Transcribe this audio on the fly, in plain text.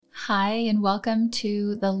Hi, and welcome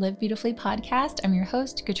to the Live Beautifully podcast. I'm your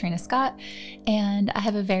host, Katrina Scott, and I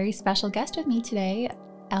have a very special guest with me today,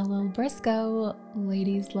 LL Briscoe.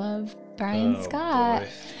 Ladies love Brian Scott.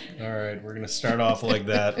 Boy. All right, we're going to start off like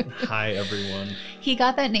that. Hi, everyone. He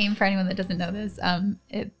got that name, for anyone that doesn't know this.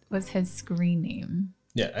 It was his screen name.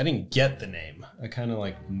 Yeah, I didn't get the name. I kind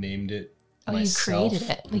of named it myself. You created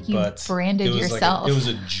it. Like you branded yourself. It was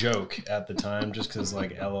a joke at the time just because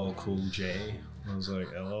LL Cool J. I was like,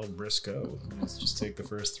 LL Briscoe. Let's just take the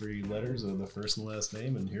first three letters of the first and last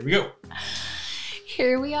name, and here we go.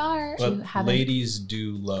 Here we are. But ladies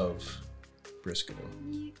do love Briscoe.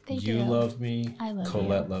 You love me. I love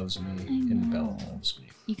Colette loves me. And Bella loves me.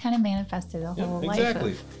 You kind of manifested a whole life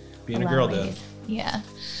exactly. of being a girl dad. Yeah.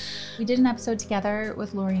 We did an episode together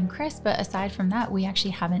with Lori and Chris, but aside from that, we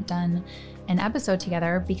actually haven't done an episode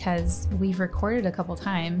together because we've recorded a couple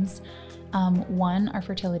times. One, our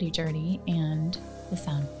fertility journey, and the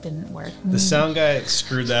sound didn't work. The sound guy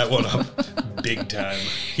screwed that one up big time.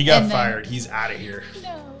 He got fired. He's out of here.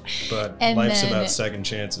 No. But life's about second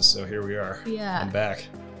chances, so here we are. Yeah. I'm back.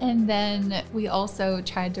 And then we also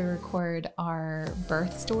tried to record our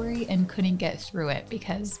birth story and couldn't get through it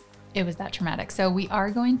because it was that traumatic. So we are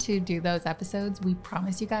going to do those episodes, we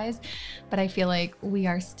promise you guys, but I feel like we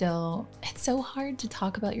are still, it's so hard to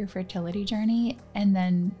talk about your fertility journey and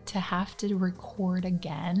then to have to record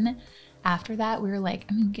again after that. We were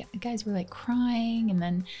guys were crying, and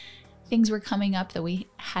then things were coming up that we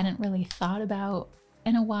hadn't really thought about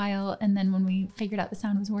in a while. And then when we figured out the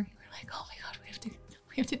sound was working, we were like, oh my God, we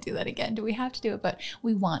have to do that again. Do we have to do it? But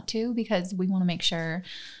we want to, because we want to make sure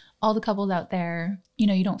all the couples out there,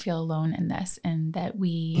 you don't feel alone in this, and that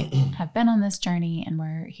we have been on this journey and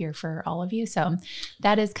we're here for all of you. So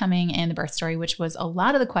that is coming, and the birth story, which was a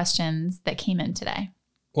lot of the questions that came in today.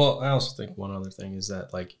 Well, I also think one other thing is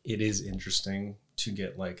that it is interesting to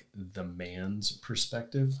get the man's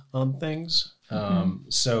perspective on things.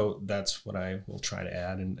 So that's what I will try to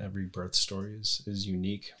add, and every birth story is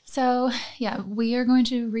unique. So yeah, we are going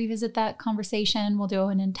to revisit that conversation. We'll do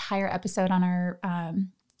an entire episode on our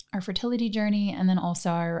fertility journey, and then also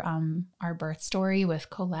our birth story with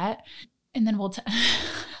Colette. And then we'll it's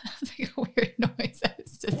like a weird noise.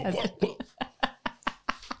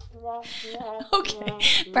 Okay,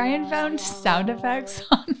 Brian found sound effects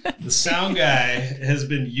on this. The sound guy has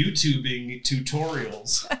been YouTubing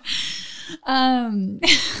tutorials.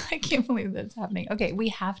 I can't believe that's happening. Okay, we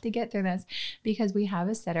have to get through this because we have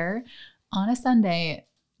a sitter on a Sunday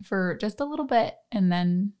for just a little bit, and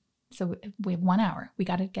then so we have 1 hour. We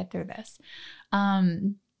got to get through this.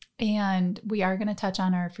 And we are going to touch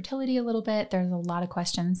on our fertility a little bit. There's a lot of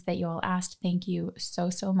questions that you all asked. Thank you so,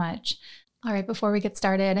 so much. All right, before we get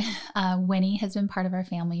started, Winnie has been part of our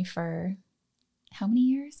family for how many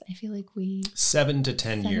years? I feel like 7 to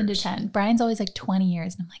 10 years. 7 to 10. Brian's always 20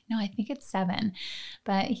 years. And I'm like, no, I think it's 7.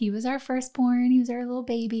 But he was our firstborn. He was our little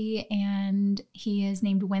baby. And he is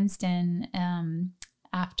named Winston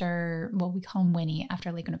we call him Winnie,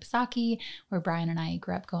 after Lake Winnipesaukee, where Brian and I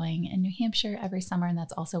grew up going in New Hampshire every summer. And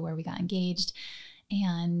that's also where we got engaged.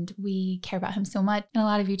 And we care about him so much. And a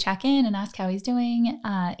lot of you check in and ask how he's doing.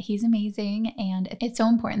 He's amazing. And it's so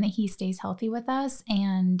important that he stays healthy with us.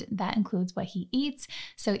 And that includes what he eats.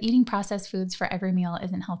 So eating processed foods for every meal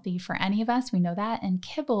isn't healthy for any of us. We know that. And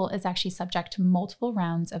kibble is actually subject to multiple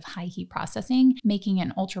rounds of high heat processing, making it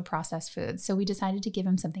an ultra processed food. So we decided to give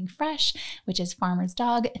him something fresh, which is Farmer's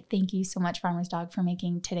Dog. Thank you so much, Farmer's Dog, for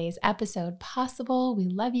making today's episode possible. We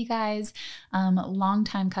love you guys.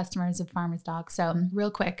 Longtime customers of Farmer's Dog. So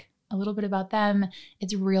real quick, a little bit about them.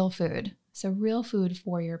 It's real food. So real food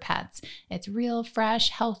for your pets. It's real, fresh,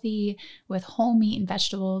 healthy, with whole meat and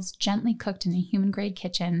vegetables, gently cooked in a human-grade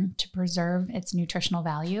kitchen to preserve its nutritional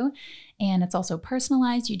value. And it's also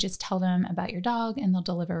personalized. You just tell them about your dog and they'll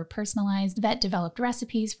deliver personalized vet-developed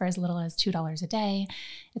recipes for as little as $2 a day.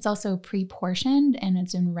 It's also pre-portioned and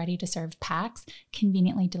it's in ready-to-serve packs,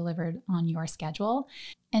 conveniently delivered on your schedule.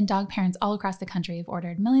 And dog parents all across the country have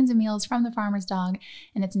ordered millions of meals from the Farmer's Dog,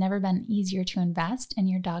 and it's never been easier to invest in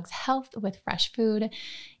your dog's health with fresh food.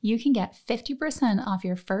 You can get 50% off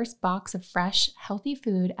your first box of fresh, healthy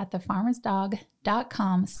food at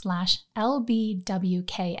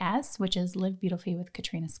thefarmersdog.com/LBWKS, which is Live Beautifully with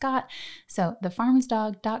Katrina Scott. So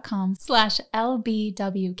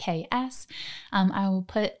thefarmersdog.com/LBWKS. I will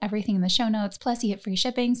put everything in the show notes. Plus, you get free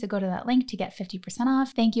shipping. So go to that link to get 50%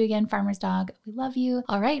 off. Thank you again, Farmer's Dog. We love you.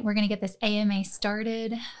 All right, we're going to get this AMA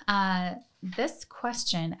started. This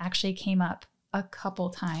question actually came up a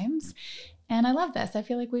couple times. And I love this. I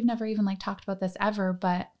feel like we've never even like talked about this ever,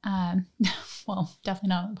 but well, definitely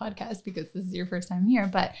not on the podcast because this is your first time here,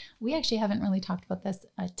 but we actually haven't really talked about this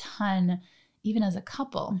a ton, even as a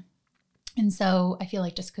couple. And so I feel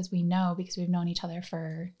like just because we've known each other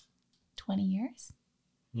for 20 years.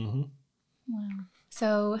 Mm-hmm. Wow.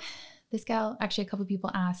 So this gal, actually a couple of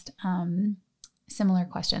people asked similar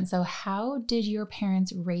questions. So how did your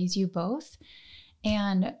parents raise you both?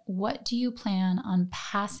 And what do you plan on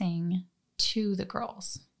passing to the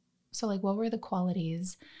girls? So like, what were the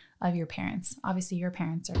qualities of your parents? Obviously your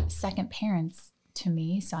parents are second parents to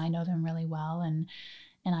me, so I know them really well. And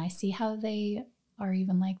I see how they are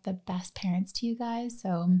even like the best parents to you guys.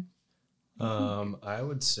 So I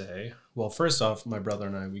would say, well, first off, my brother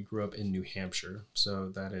and I, we grew up in New Hampshire. So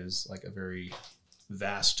that is like a very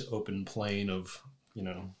vast open plain of,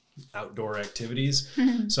 outdoor activities.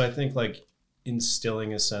 So I think like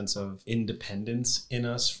instilling a sense of independence in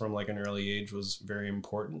us from like an early age was very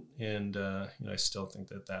important. And, I still think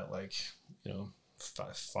that like,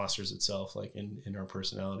 fosters itself like in our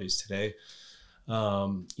personalities today.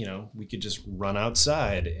 We could just run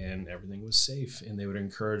outside and everything was safe, and they would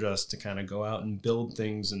encourage us to kind of go out and build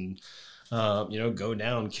things and, go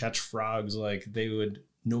down, catch frogs. Like they would,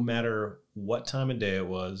 no matter what time of day it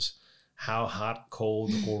was, how hot,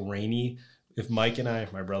 cold, or rainy, if Mike and I,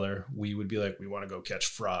 my brother, we would be like, we want to go catch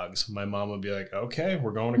frogs. My mom would be like, okay,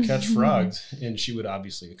 we're going to catch frogs. And she would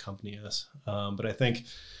obviously accompany us. But I think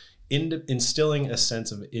instilling a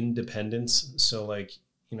sense of independence. So like,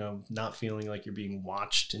 not feeling like you're being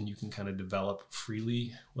watched and you can kind of develop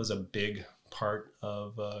freely was a big part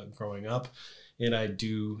of growing up. And I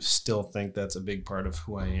do still think that's a big part of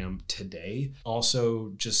who I am today.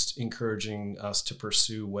 Also, just encouraging us to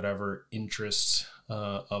pursue whatever interests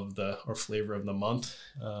or flavor of the month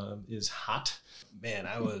is hot. Man,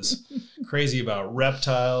 I was crazy about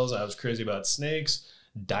reptiles. I was crazy about snakes,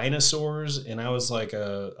 dinosaurs, and I was like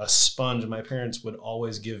a sponge. My parents would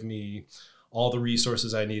always give me all the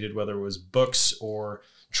resources I needed, whether it was books or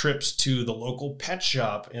trips to the local pet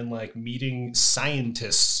shop and like meeting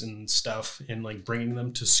scientists and stuff and like bringing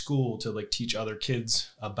them to school to like teach other kids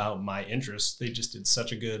about my interests. They just did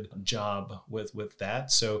such a good job with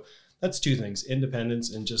that. So that's two things: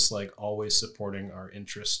 independence and just like always supporting our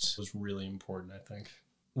interests was really important. I think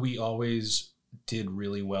we always did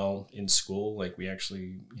really well in school. Like we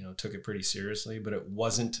actually, took it pretty seriously, but it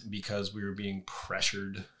wasn't because we were being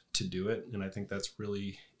pressured to do it. And I think that's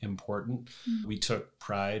really important. Mm-hmm. We took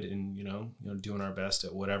pride in, doing our best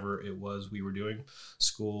at whatever it was we were doing: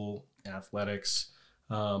 school, athletics,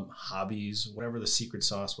 hobbies, whatever the secret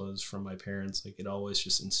sauce was from my parents. Like it always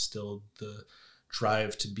just instilled the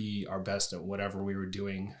drive to be our best at whatever we were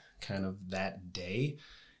doing kind of that day.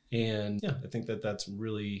 And yeah, I think that that's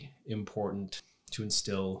really important to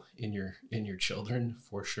instill in your children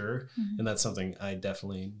for sure. Mm-hmm. And that's something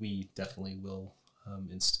we definitely will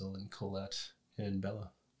instill in Colette and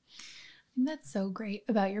Bella. And that's so great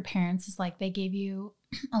about your parents is like they gave you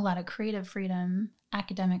a lot of creative freedom,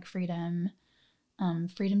 academic freedom,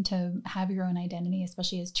 freedom to have your own identity,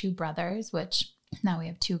 especially as two brothers, which now we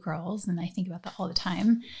have two girls, and I think about that all the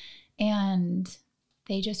time. And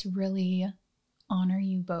they just really honor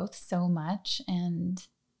you both so much, and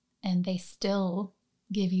they still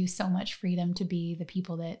give you so much freedom to be the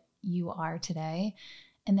people that you are today.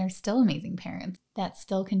 And they're still amazing parents. That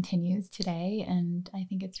still continues today. And I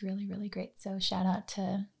think it's really, really great. So shout out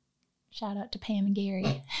to Pam and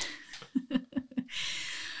Gary.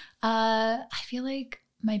 I feel like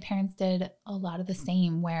my parents did a lot of the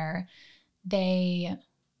same, where they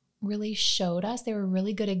really showed us, they were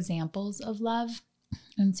really good examples of love.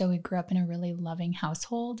 And so we grew up in a really loving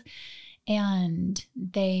household, and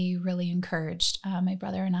they really encouraged my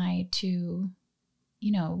brother and I to,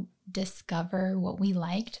 discover what we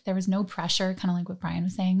liked. There was no pressure, kind of like what Brian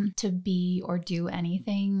was saying, to be or do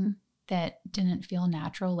anything that didn't feel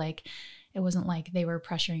natural. Like it wasn't like they were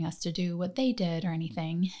pressuring us to do what they did or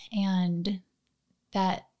anything. And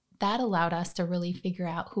that allowed us to really figure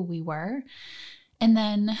out who we were. And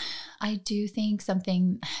then I do think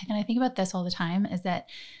something, and I think about this all the time, is that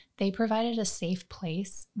they provided a safe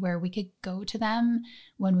place where we could go to them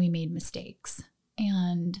when we made mistakes.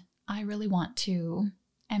 And I really want to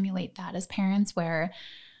emulate that as parents, where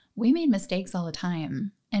we made mistakes all the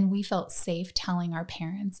time and we felt safe telling our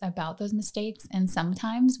parents about those mistakes. And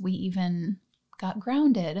sometimes we even got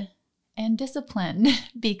grounded and disciplined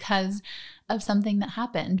because of something that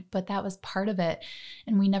happened, but that was part of it.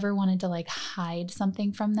 And we never wanted to like hide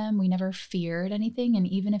something from them. We never feared anything. And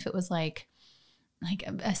even if it was like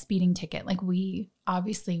a speeding ticket, like we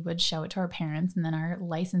obviously would show it to our parents, and then our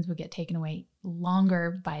license would get taken away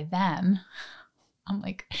longer by them. I'm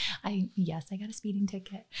like, I got a speeding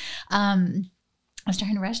ticket. I was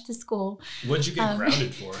trying to rush to school. What'd you get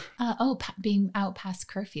grounded for? Being out past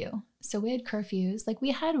curfew. So we had curfews, like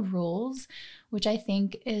we had rules, which I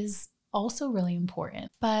think is also really important.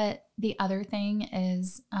 But the other thing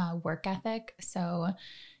is work ethic. So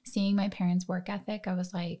seeing my parents' work ethic, I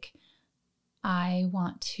was like, I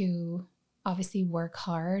want to obviously work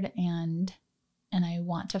hard and I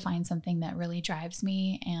want to find something that really drives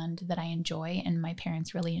me and that I enjoy. And my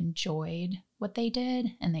parents really enjoyed what they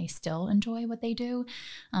did and they still enjoy what they do.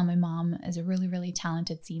 My mom is a really, really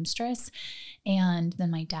talented seamstress. And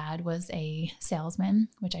then my dad was a salesman,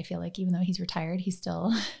 which I feel like even though he's retired, he's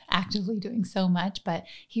still actively doing so much, but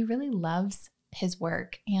he really loves his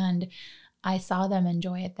work. And I saw them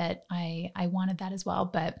enjoy it, that I wanted that as well.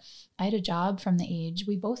 But I had a job from the age,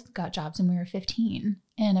 we both got jobs when we were 15.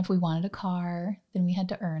 And if we wanted a car, then we had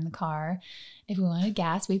to earn the car. If we wanted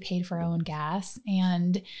gas, we paid for our own gas.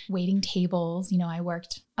 And waiting tables, I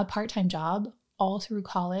worked a part-time job all through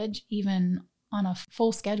college, even on a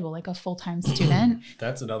full schedule, like a full-time student.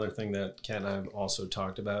 That's another thing that Kat and I have also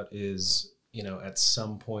talked about is, at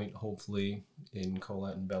some point, hopefully in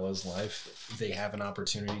Colette and Bella's life, they have an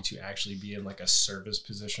opportunity to actually be in like a service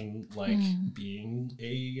position, like being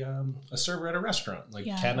a server at a restaurant. Like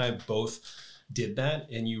Kat and I both did that,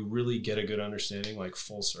 and you really get a good understanding, like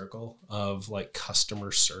full circle, of like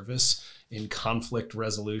customer service and conflict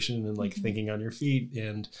resolution and like thinking on your feet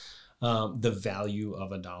and the value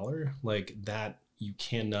of $1, like that. You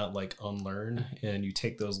cannot like unlearn, and you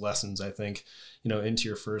take those lessons, I think, into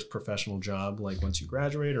your first professional job, like once you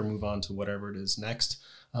graduate or move on to whatever it is next.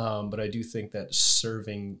 But I do think that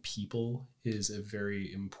serving people is a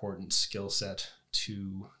very important skill set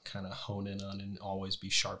to kind of hone in on and always be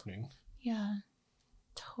sharpening. Yeah,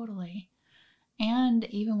 totally. And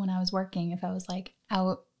even when I was working, if I was like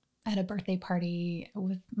out at a birthday party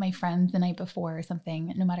with my friends the night before or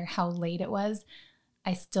something, no matter how late it was,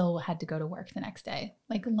 I still had to go to work the next day.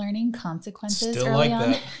 Like learning consequences still early like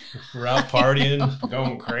on. that. We're out partying,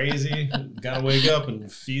 going crazy. Got to wake up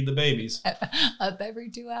and feed the babies. Up every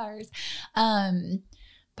 2 hours.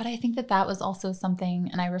 But I think that was also something,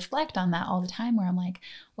 and I reflect on that all the time, where I'm like,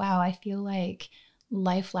 wow, I feel like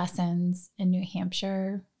life lessons in New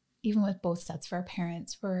Hampshire, even with both sets for our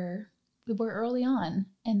parents, were early on.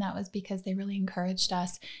 And that was because they really encouraged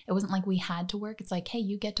us. It wasn't like we had to work. It's like, hey,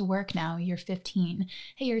 you get to work now. You're 15.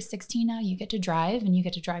 Hey, you're 16 now. You get to drive, and you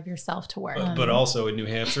get to drive yourself to work. But also in New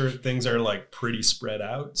Hampshire, things are like pretty spread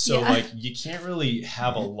out. So like you can't really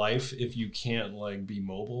have a life if you can't like be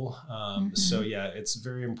mobile. So yeah, it's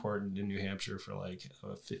very important in New Hampshire for like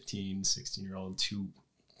a 15, 16-year-old to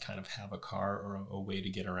kind of have a car or a way to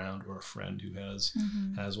get around, or a friend who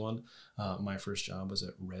has one. My first job was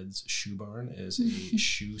at Red's Shoe Barn as a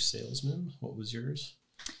shoe salesman. What was yours?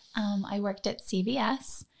 I worked at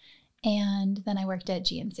CVS, and then I worked at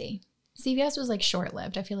GNC. CVS was like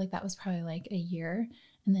short-lived. I feel like that was probably like a year,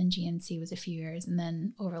 and then GNC was a few years, and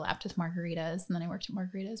then overlapped with Margaritas, and then I worked at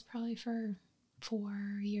Margaritas probably for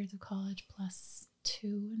 4 years of college plus 2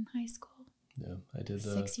 in high school. Yeah, I did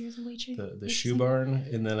 6 years of waitressing. The shoe barn,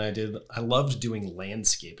 and then I loved doing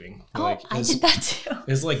landscaping. I did that too.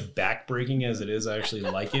 It's like backbreaking as it is. I actually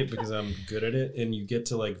like it because I'm good at it, and you get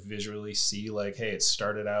to like visually see like, hey, it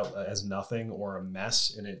started out as nothing or a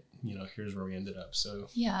mess, and it, here's where we ended up. So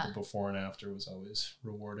yeah, the before and after was always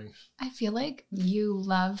rewarding. I feel like you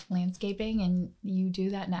love landscaping, and you do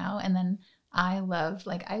that now, and then I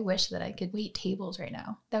wish that I could wait tables right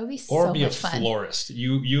now. That would be so much fun. Or be a florist.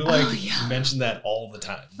 You mention that all the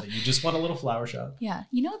time. Like you just want a little flower shop. Yeah.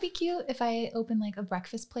 It'd be cute if I opened like a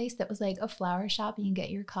breakfast place that was like a flower shop, and you get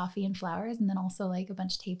your coffee and flowers, and then also like a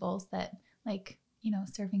bunch of tables that like,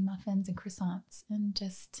 serving muffins and croissants, and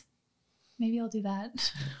just maybe I'll do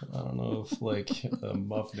that. I don't know if like a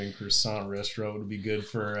muffin and croissant restaurant would be good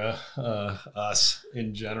for us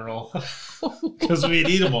in general, because we'd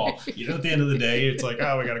eat them all. At the end of the day, it's like,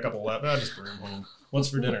 oh, we got a couple left. I'll just bring them home. What's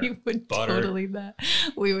for dinner? We would Butter.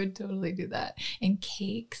 We would totally do that. And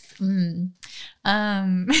cakes. I'm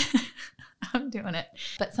doing it.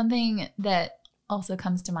 But something that also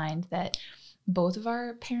comes to mind that both of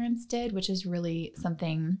our parents did, which is really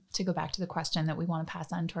something to go back to the question that we want to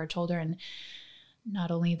pass on to our children,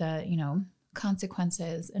 not only the,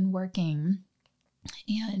 consequences and working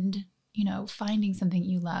and, finding something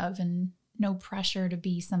you love and no pressure to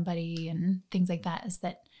be somebody and things like that, is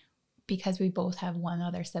that because we both have one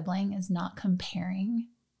other sibling, is not comparing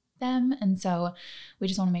them. And so we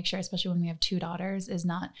just want to make sure, especially when we have 2 daughters, is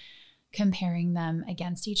not comparing them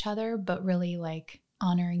against each other, but really like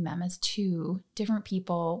honoring them as two different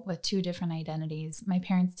people with two different identities. My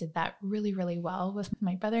parents did that really, really well with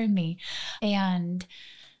my brother and me. And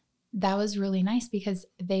that was really nice because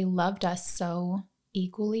they loved us so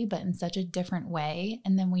equally, but in such a different way.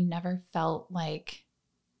 And then we never felt like,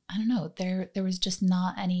 I don't know, there was just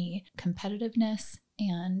not any competitiveness.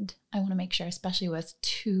 And I want to make sure, especially with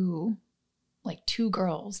two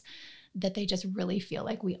girls, that they just really feel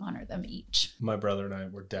like we honor them each. My brother and I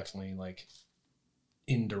were definitely like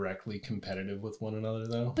indirectly competitive with one another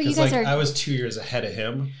though. But you guys like I was 2 years ahead of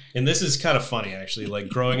him. And this is kind of funny actually, like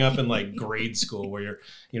growing up in like grade school where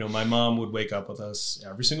my mom would wake up with us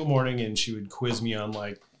every single morning and she would quiz me on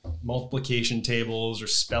like multiplication tables or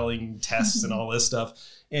spelling tests and all this stuff.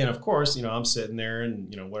 And of course, I'm sitting there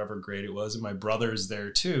and, whatever grade it was, and my brother's there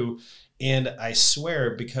too. And I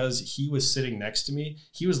swear, because he was sitting next to me,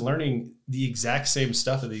 he was learning the exact same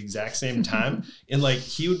stuff at the exact same time. And like,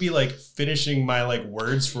 he would be like finishing my like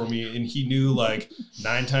words for me. And he knew like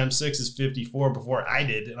 9 times 6 is 54 before I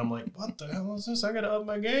did. And I'm like, what the hell is this? I got to up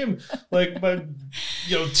my game. Like my,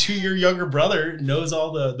 2-year younger brother knows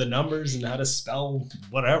all the numbers and how to spell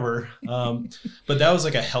whatever. But that was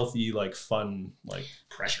like a healthy, like fun, like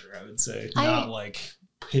pressure, I would say. Not like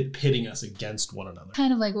pitting us against one another.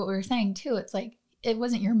 Kind of like what we were saying too. It's like, it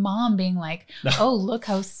wasn't your mom being like, oh, look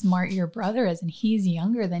how smart your brother is and he's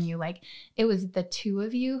younger than you. Like, it was the two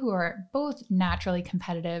of you who are both naturally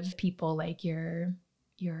competitive people. Like you're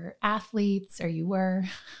athletes, or you were.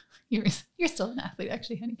 You're still an athlete,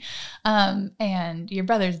 actually, honey. And your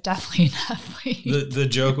brother's definitely an athlete. The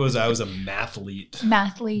joke was I was a mathlete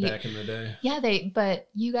back in the day. Yeah, but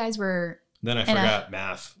you guys were. Then I forgot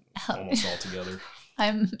math almost altogether.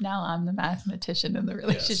 I'm the mathematician in the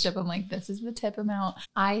relationship. Yes. I'm like, this is the tip amount.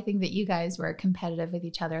 I think that you guys were competitive with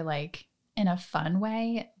each other, like in a fun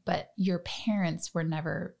way, but your parents were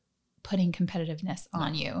never putting competitiveness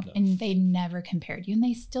on you, and they never compared you, and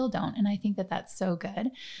they still don't. And I think that that's so good.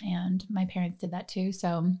 And my parents did that too.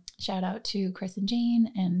 So shout out to Chris and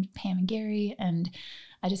Jane and Pam and Gary. And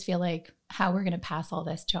I just feel like how we're going to pass all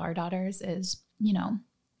this to our daughters is,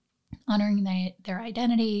 honoring their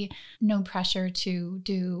identity, no pressure to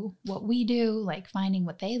do what we do, like finding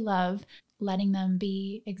what they love, letting them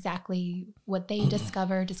be exactly what they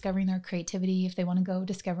discovering their creativity. If they want to go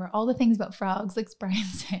discover all the things about frogs, like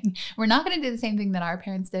Brian's saying, we're not going to do the same thing that our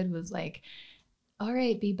parents did, was like, all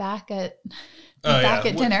right, be back at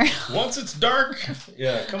dinner. Once it's dark,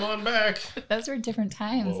 come on back. Those were different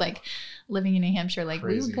times. Whoa. Like living in New Hampshire, like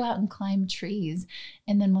crazy. We would go out and climb trees.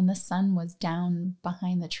 And then when the sun was down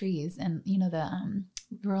behind the trees and, the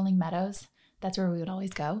rolling meadows, that's where we would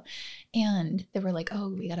always go. And they were like, oh,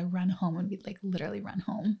 we got to run home. And we'd like literally run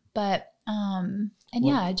home. But,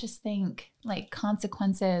 I just think like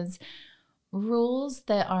consequences, rules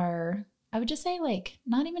that are, I would just say like,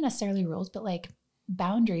 not even necessarily rules, but like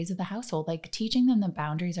boundaries of the household, like teaching them the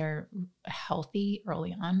boundaries are healthy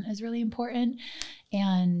early on is really important.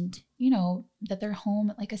 And, that they're home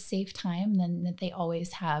at like a safe time, and then that they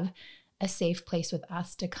always have a safe place with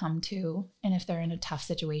us to come to. And if they're in a tough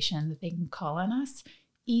situation, that they can call on us.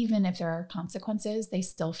 Even if there are consequences, they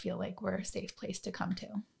still feel like we're a safe place to come to.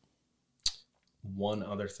 One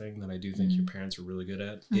other thing that I do think your parents are really good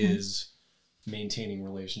at is maintaining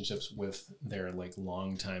relationships with their like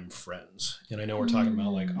longtime friends. And I know we're talking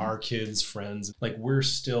about like our kids' friends, like we're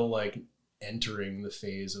still like entering the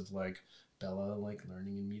phase of like Bella, like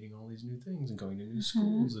learning and meeting all these new things and going to new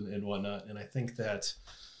schools and whatnot. And I think that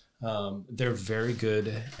they're very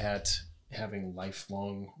good at having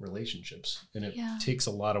lifelong relationships, and it takes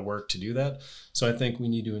a lot of work to do that. So I think we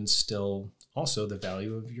need to instill also the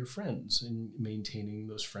value of your friends and maintaining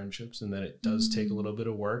those friendships, and that it does take a little bit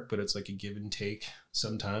of work, but it's like a give and take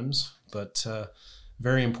sometimes, but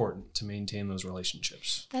very important to maintain those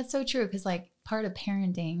relationships. That's so true. Because like part of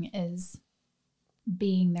parenting is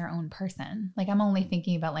being their own person. Like I'm only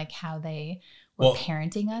thinking about like how they were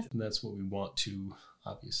parenting us. And that's what we want to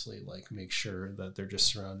obviously like make sure that they're just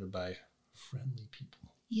surrounded by friendly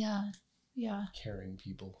people. Yeah. Caring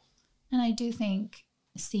people. And I do think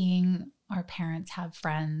seeing our parents have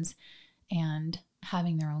friends and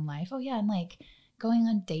having their own life. And like going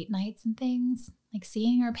on date nights and things, like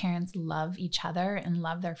seeing our parents love each other and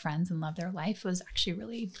love their friends and love their life was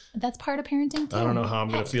actually that's part of parenting too. I don't know how I'm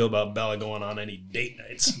going to feel about Bella going on any date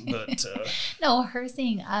nights, but no, her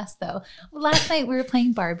seeing us though. Last night we were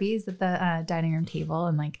playing Barbies at the dining room table,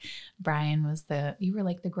 and like Brian was you were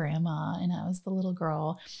like the grandma and I was the little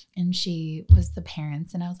girl, and she was the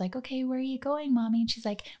parents, and I was like, okay, where are you going, mommy? And she's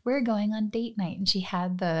like, we're going on date night. And she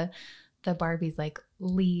had the Barbies like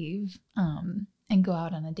leave and go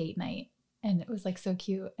out on a date night. And it was like so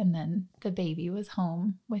cute. And then the baby was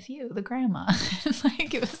home with you, the grandma.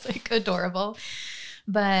 Like it was like adorable.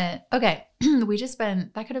 But okay, we just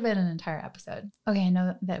spent, that could have been an entire episode. Okay, I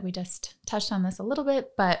know that we just touched on this a little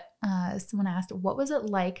bit, but someone asked, what was it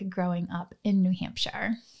like growing up in New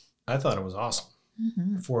Hampshire? I thought it was awesome.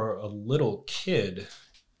 For a little kid,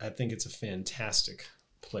 I think it's a fantastic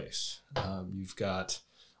place. You've got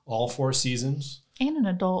all 4 seasons. And an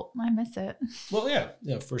adult, I miss it. Well,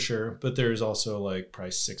 yeah, for sure. But there's also like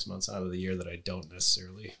probably 6 months out of the year that I don't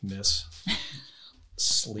necessarily miss.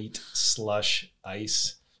 Sleet, slush,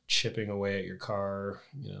 ice, chipping away at your car,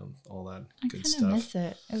 all that good stuff. I miss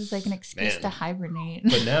it. It was like an excuse to hibernate.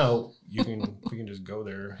 But now we can just go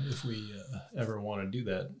there if we ever want to do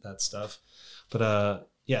that stuff. But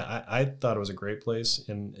yeah, I thought it was a great place.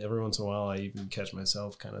 And every once in a while, I even catch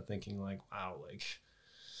myself kind of thinking like, wow, like,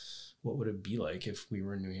 what would it be like if we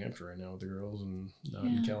were in New Hampshire right now with the girls and not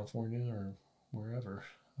in California or wherever?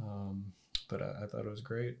 But I thought it was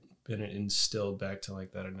great. And it instilled back to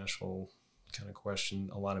like that initial kind of question,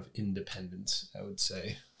 a lot of independence, I would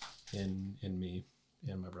say, in me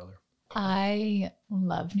and my brother. I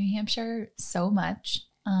love New Hampshire so much.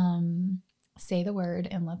 Say the word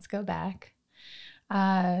and let's go back.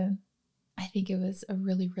 I think it was a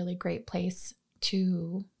really, really great place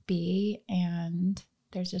to be. And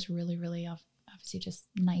there's just really, really obviously just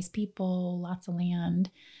nice people, lots of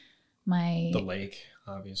land. The lake,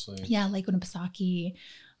 obviously. Yeah, Lake Winnipesaukee.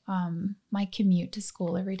 My commute to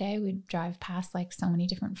school every day, we'd drive past like so many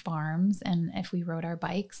different farms. And if we rode our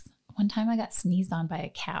bikes, one time I got sneezed on by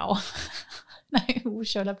a cow. I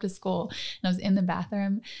showed up to school and I was in the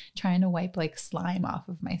bathroom trying to wipe like slime off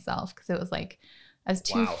of myself because it was like I was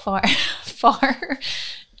too far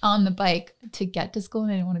on the bike to get to school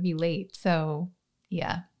and I didn't want to be late. So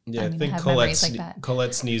yeah. Yeah, I think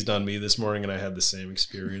Colette sneezed on me this morning and I had the same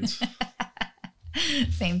experience.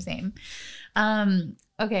 Same.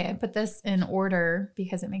 Okay, I put this in order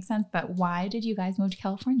because it makes sense, but why did you guys move to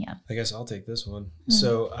California? I guess I'll take this one. Mm-hmm.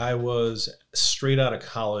 So I was straight out of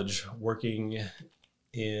college working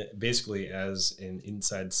basically as an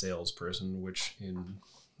inside salesperson, which in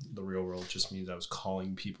the real world just means I was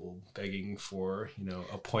calling people, begging for,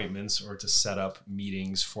 appointments or to set up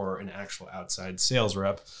meetings for an actual outside sales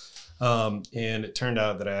rep. And it turned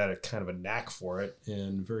out that I had a kind of a knack for it,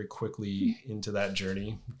 and very quickly into that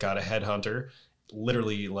journey, got a headhunter,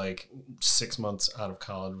 literally like 6 months out of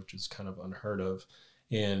college, which is kind of unheard of,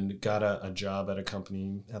 and got a job at a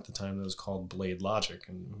company at the time that was called Blade Logic.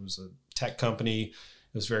 And it was a tech company.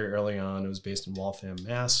 It was very early on. It was based in Waltham,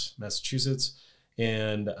 Massachusetts.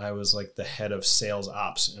 And I was like the head of sales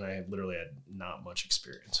ops, and I literally had not much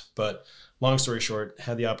experience. But long story short,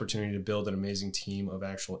 had the opportunity to build an amazing team of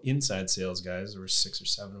actual inside sales guys. There were 6 or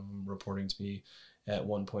 7 of them reporting to me at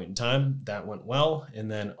one point in time. That went well.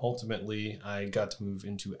 And then ultimately I got to move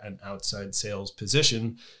into an outside sales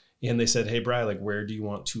position. And they said, hey, Bri, like, where do you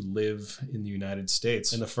want to live in the United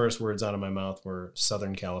States? And the first words out of my mouth were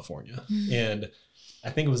Southern California. Mm-hmm. And I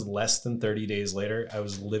think it was less than 30 days later, I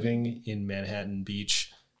was living in Manhattan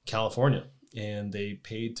Beach, California, and they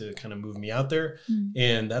paid to kind of move me out there. Mm.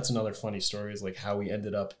 And that's another funny story, is like how we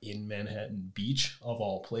ended up in Manhattan Beach of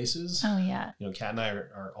all places. Oh yeah. Kat and I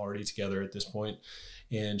are already together at this point,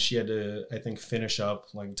 and she had to, I think, finish up,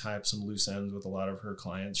 like tie up some loose ends with a lot of her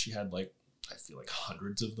clients. She had like, I feel like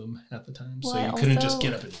hundreds of them at the time. Well, so you couldn't just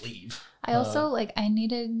get up and leave. I also I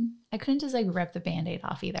couldn't just like rip the Band-Aid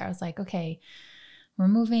off either. I was like, okay, we're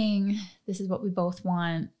moving. This is what we both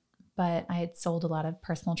want. But I had sold a lot of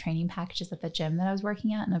personal training packages at the gym that I was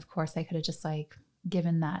working at. And of course I could have just like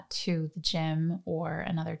given that to the gym or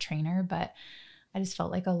another trainer. But I just felt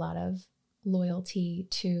like a lot of loyalty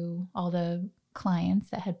to all the clients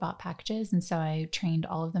that had bought packages. And so I trained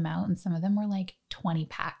all of them out. And some of them were like 20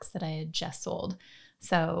 packs that I had just sold.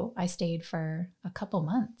 So I stayed for a couple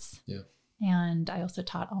months. Yeah. And I also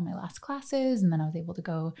taught all my last classes. And then I was able to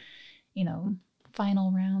go,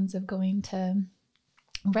 final rounds of going to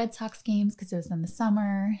Red Sox games because it was in the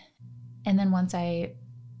summer. And then once I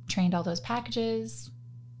trained all those packages,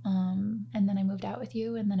 and then I moved out with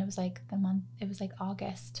you, and then it was like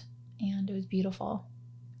August, and it was beautiful.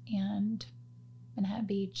 And Manhattan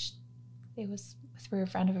Beach, it was through a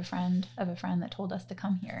friend of a friend of a friend that told us to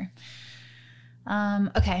come here.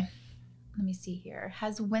 Okay, let me see here.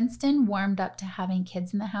 Has Winston warmed up to having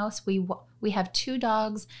kids in the house? We have 2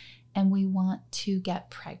 dogs, and we want to get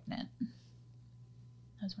pregnant.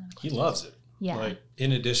 That was one of the questions. He loves it. Yeah. Like,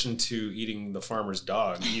 in addition to eating the farmer's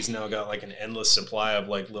dog, he's now got like an endless supply of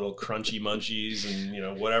like little crunchy munchies and,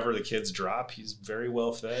 whatever the kids drop. He's very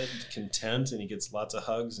well fed, content, and he gets lots of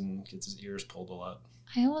hugs and gets his ears pulled a lot.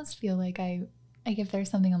 I almost feel like if there's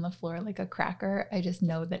something on the floor, like a cracker, I just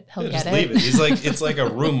know that he'll get just it. Leave it. He's like, it's like a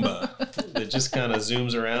Roomba that just kind of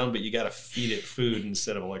zooms around, but you got to feed it food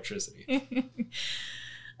instead of electricity.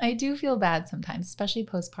 I do feel bad sometimes, especially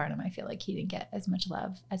postpartum. I feel like he didn't get as much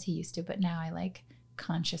love as he used to, but now I like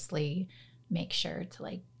consciously make sure to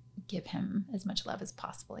like give him as much love as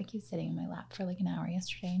possible. Like he was sitting in my lap for like an hour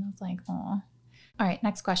yesterday and I was like, oh. All right,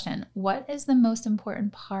 next question. What is the most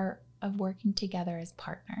important part of working together as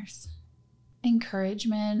partners?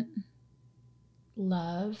 Encouragement,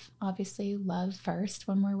 love, obviously love first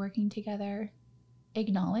when we're working together.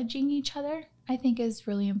 Acknowledging each other, I think, is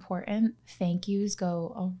really important. Thank yous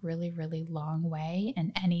go a really, really long way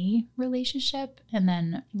in any relationship. And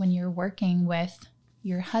then when you're working with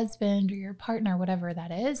your husband or your partner, whatever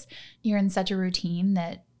that is, you're in such a routine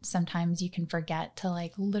that sometimes you can forget to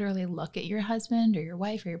like literally look at your husband or your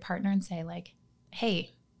wife or your partner and say like,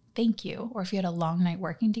 hey, thank you. Or if you had a long night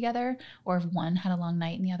working together, or if one had a long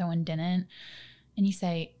night and the other one didn't, and you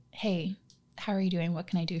say, hey, how are you doing? What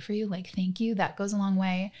can I do for you? Like, thank you. That goes a long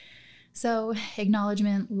way. So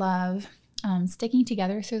acknowledgement, love, sticking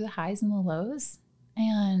together through the highs and the lows,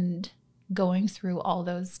 and going through all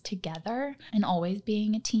those together, and always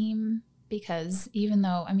being a team. Because even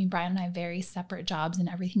though, I mean, Brian and I have very separate jobs in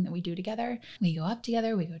everything that we do together, we go up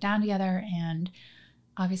together, we go down together, and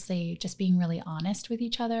obviously just being really honest with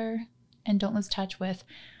each other, and don't lose touch with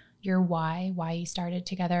your why you started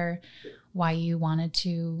together, why you wanted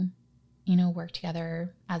to, you know, work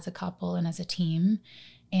together as a couple and as a team,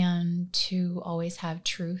 and to always have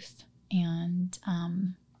truth and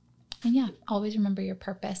yeah, always remember your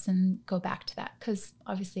purpose and go back to that, because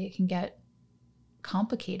obviously it can get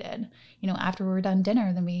complicated. You know, after we're done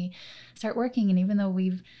dinner, then we start working, and even though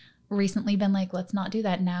we've recently been like, let's not do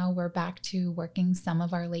that, now we're back to working some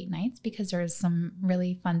of our late nights because there's some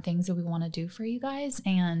really fun things that we want to do for you guys,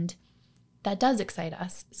 and that does excite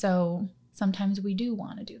us. So sometimes we do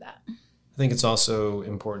want to do that. I think it's also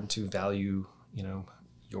important to value, you know,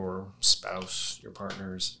 your spouse, your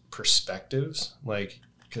partner's perspectives. Like,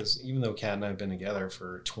 because even though Kat and I have been together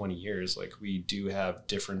for 20 years, like we do have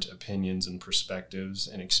different opinions and perspectives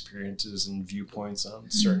and experiences and viewpoints on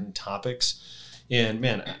certain topics. And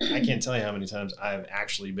man, I can't tell you how many times I've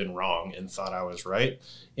actually been wrong and thought I was right,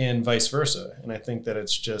 and vice versa. And I think that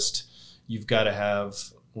it's just, you've got to have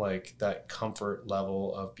like that comfort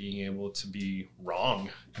level of being able to be wrong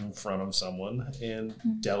in front of someone and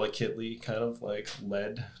delicately kind of like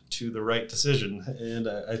led to the right decision. And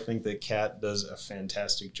I think that Kat does a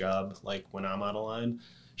fantastic job. Like when I'm out of line,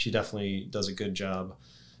 she definitely does a good job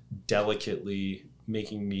delicately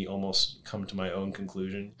making me almost come to my own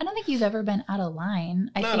conclusion. I don't think you've ever been out of line.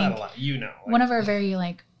 Not out of line, you know. Like, one of our very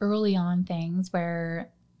like early on things where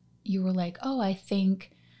you were like, oh, I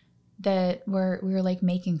think that we were like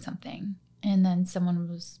making something, and then someone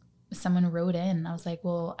wrote in, and I was like,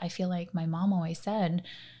 well, I feel like my mom always said,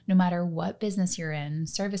 no matter what business you're in,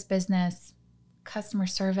 service business, customer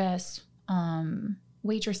service,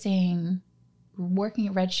 waitressing, working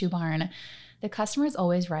at Red Shoe Barn, the customer is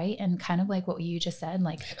always right. And kind of like what you just said,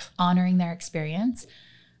 like honoring their experience.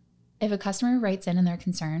 If a customer writes in and they're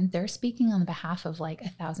concerned, they're speaking on behalf of like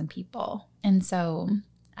 1,000 people. And so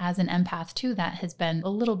as an empath too, that has been a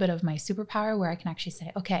little bit of my superpower, where I can actually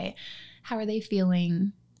say, okay, how are they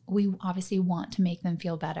feeling? We obviously want to make them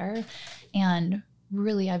feel better. And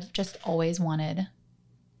really, I've just always wanted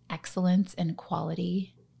excellence and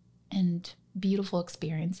quality and beautiful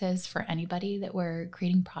experiences for anybody that we're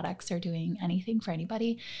creating products or doing anything for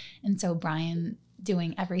anybody. And so Brian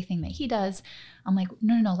doing everything that he does, I'm like,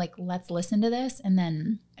 no, like let's listen to this. And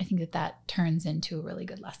then I think that turns into a really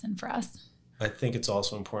good lesson for us. I think it's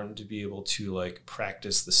also important to be able to like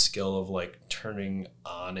practice the skill of like turning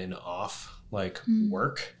on and off like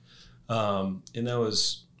work. And that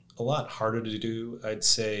was a lot harder to do, I'd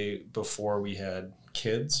say, before we had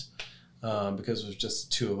kids, because it was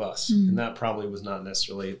just the two of us. And that probably was not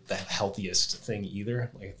necessarily the healthiest thing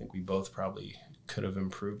either. Like I think we both probably could have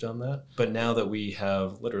improved on that. But now that we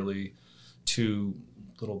have literally two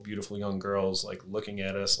little beautiful young girls like looking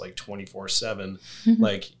at us like 24/7,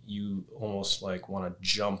 like you almost like want to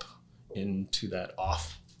jump into that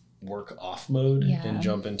off mode and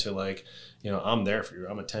jump into like, you know, I'm there for you,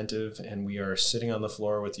 I'm attentive, and we are sitting on the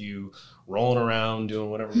floor with you, rolling around,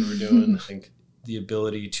 doing whatever we were doing. I think the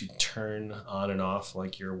ability to turn on and off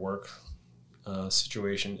like your work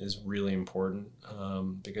situation is really important,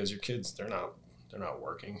 because your kids, they're not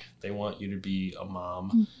working. They want you to be a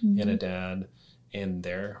mom and a dad and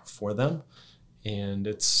there for them. And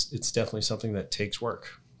it's definitely something that takes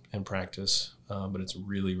work. and practice. But it's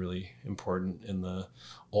really, really important. And the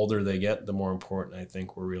older they get, the more important I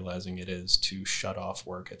think we're realizing it is to shut off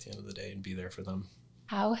work at the end of the day and be there for them.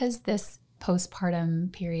 How has this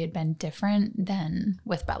postpartum period been different than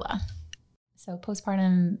with Bella? So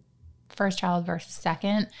postpartum, first child versus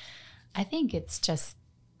second, I think it's just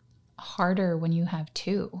harder when you have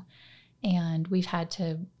two. And we've had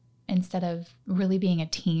to, instead of really being a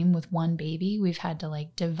team with one baby, we've had to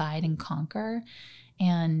like divide and conquer.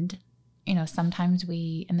 And sometimes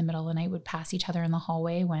we, in the middle of the night, would pass each other in the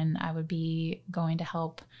hallway when I would be going to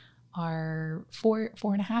help our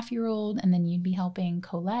 4.5-year-old, and then you'd be helping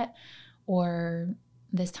Colette. Or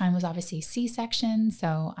this time was obviously C-section,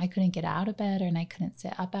 so I couldn't get out of bed and I couldn't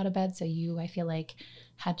sit up out of bed. So I feel like,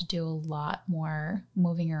 had to do a lot more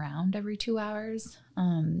moving around every 2 hours.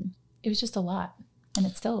 It was just a lot. And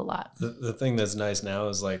it's still a lot. The thing that's nice now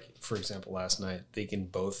is like, for example, last night, they can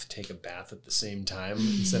both take a bath at the same time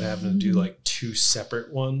instead of having to do like two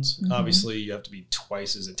separate ones. Mm-hmm. Obviously, you have to be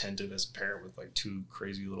twice as attentive as a parent with like two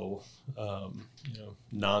crazy little,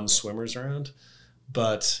 non-swimmers around.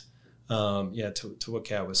 But to what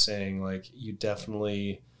Kat was saying, like you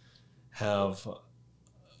definitely have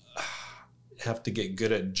to get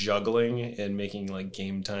good at juggling and making like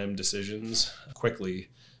game time decisions quickly.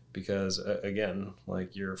 Because again,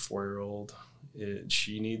 like your 4-year-old,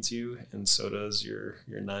 she needs you, and so does your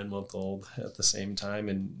 9-month-old at the same time,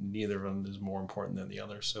 and neither of them is more important than the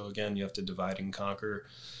other. So again, you have to divide and conquer.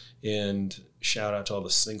 And shout out to all the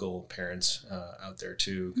single parents out there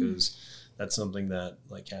too, because that's something that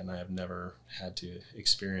like Kat and I have never had to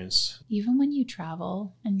experience. Even when you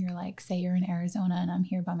travel and you're like, say you're in Arizona and I'm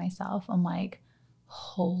here by myself, I'm like,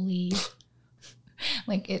 holy,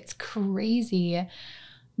 like it's crazy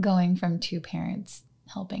going from two parents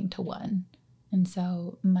helping to one. And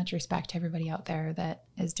so much respect to everybody out there that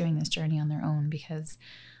is doing this journey on their own, because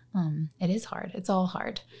it is hard. It's all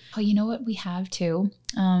hard. Oh, you know what we have too?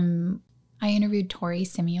 I interviewed Tori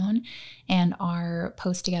Simeone, and our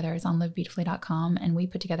post together is on livebeautifully.com, and we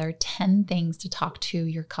put together 10 things to talk to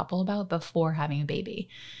your couple about before having a baby.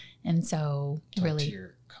 And so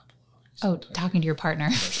talking to your partner.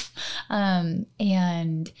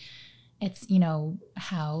 And it's,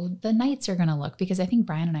 how the nights are going to look, because I think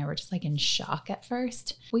Brian and I were just like in shock at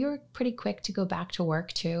first. We were pretty quick to go back to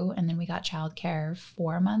work too. And then we got childcare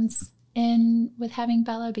 4 months in with having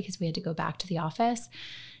Bella, because we had to go back to the office.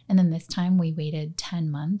 And then this time we waited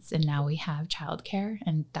 10 months and now we have childcare,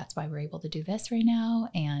 and that's why we're able to do this right now.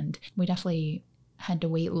 And we definitely had to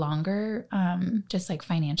wait longer. Just like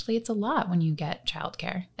financially, it's a lot when you get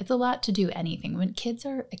childcare. It's a lot to do anything when kids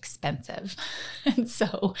are expensive. And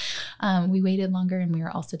so we waited longer, and we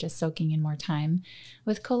were also just soaking in more time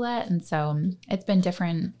with Colette. And so it's been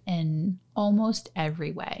different in almost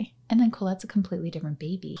every way. And then Colette's a completely different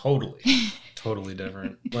baby. Totally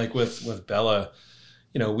different. Like with Bella,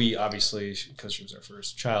 we obviously, because she was our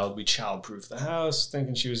first child, we child-proofed the house,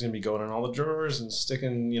 thinking she was going to be going in all the drawers and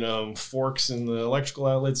sticking, forks in the electrical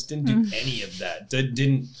outlets. Didn't do any of that.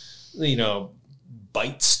 Didn't,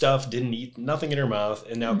 bite stuff, didn't eat nothing in her mouth.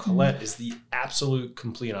 And now Colette is the absolute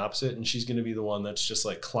complete opposite. And she's going to be the one that's just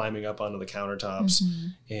like climbing up onto the countertops.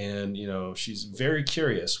 And, she's very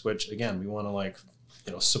curious, which again, we want to like,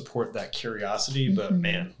 support that curiosity. But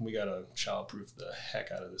man, we got to child-proof the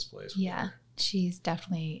heck out of this place. Yeah. She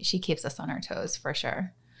keeps us on our toes for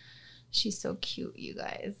sure. She's so cute, you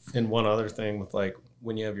guys. And one other thing with like,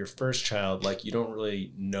 when you have your first child, like you don't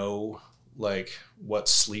really know like what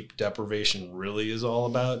sleep deprivation really is all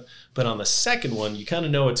about. But on the second one, you kind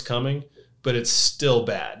of know it's coming, but it's still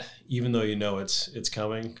bad, even though it's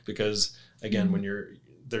coming, because again, when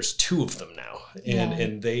there's two of them now,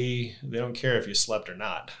 and they don't care if you slept or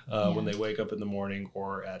not when they wake up in the morning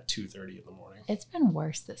or at 2:30 in the morning. It's been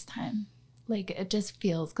worse this time. Like it just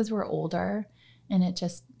feels, because we're older, and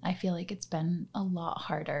I feel like it's been a lot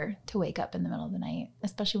harder to wake up in the middle of the night,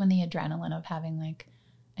 especially when the adrenaline of having like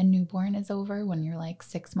a newborn is over, when you're like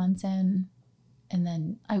 6 months in. And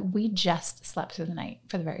then we just slept through the night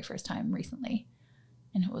for the very first time recently.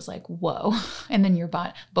 And it was like, whoa. And then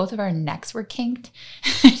both of our necks were kinked.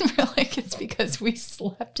 And we're like, it's because we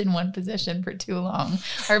slept in one position for too long.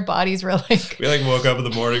 Our bodies were like... We like woke up in the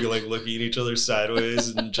morning like looking at each other sideways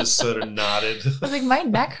and just sort of nodded. I was like, my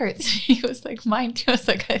neck hurts. He was like, mine too. I was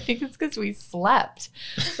like, I think it's because we slept.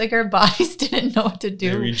 Like our bodies didn't know what to do.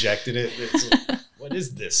 They rejected it. It's like, what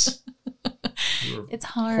is this? It's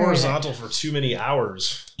hard. Horizontal for too many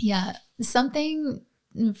hours. Yeah. Something...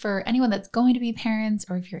 for anyone that's going to be parents,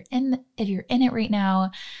 or if you're in it right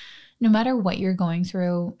now, no matter what you're going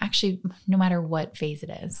through, actually, no matter what phase it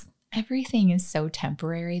is, everything is so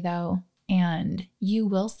temporary though. and you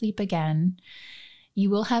will sleep again. You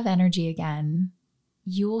will have energy again.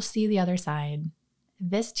 You will see the other side.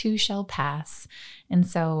 This too shall pass. And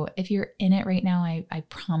so if you're in it right now, I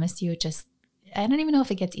promise you, I don't even know if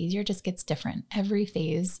it gets easier, it just gets different. Every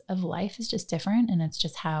phase of life is just different. And it's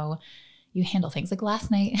just how you handle things. Like last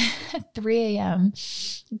night at 3 a.m.,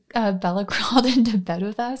 Bella crawled into bed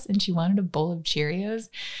with us and she wanted a bowl of Cheerios.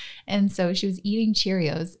 And so she was eating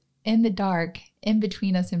Cheerios in the dark in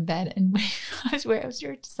between us in bed. And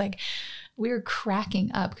we were cracking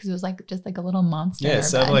up because it was like just like a little monster. Yeah, it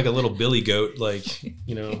sounded like a little billy goat, like,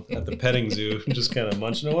 at the petting zoo, just kind of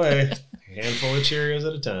munching away, a handful of Cheerios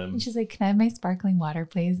at a time. And she's like, "Can I have my sparkling water,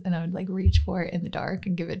 please?" And I would like reach for it in the dark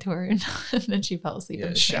and give it to her. And then she fell asleep.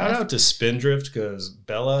 Yeah, shout out to Spindrift because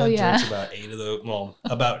Bella drinks about 8 of those. Well,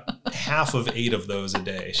 about half of 8 of those a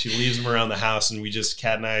day. She leaves them around the house, and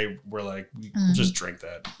Kat and I were like, we'll just drink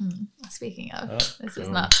that. Speaking of, this is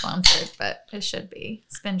not sponsored, but it should be.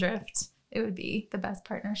 Spindrift. It would be the best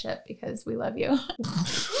partnership because we love you.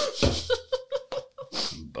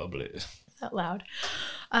 Bubbly. Is that loud?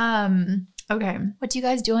 Okay. What do you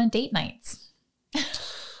guys do on date nights?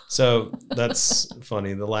 So that's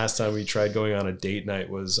funny. The last time we tried going on a date night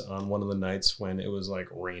was on one of the nights when it was like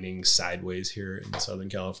raining sideways here in Southern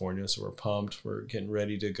California. So we're pumped. We're getting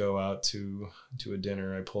ready to go out to a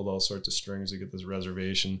dinner. I pulled all sorts of strings to get this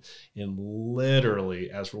reservation. And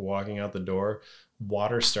literally, as we're walking out the door,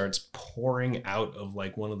 water starts pouring out of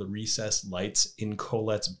like one of the recessed lights in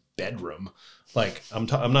Colette's bedroom. Like I'm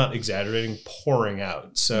not exaggerating, pouring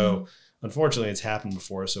out. So unfortunately it's happened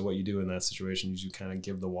before. So what you do in that situation is you kind of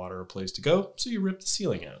give the water a place to go. So you rip the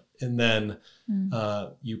ceiling out and then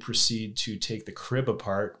you proceed to take the crib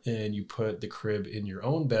apart and you put the crib in your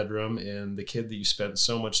own bedroom. And the kid that you spent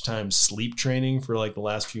so much time sleep training for like the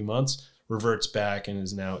last few months reverts back and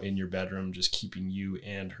is now in your bedroom, just keeping you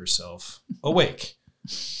and herself awake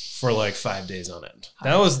for like 5 days on end.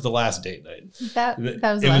 That was the last date night. That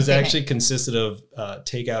was. It was actually consisted of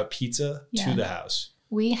takeout pizza to the house.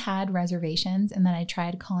 We had reservations, and then I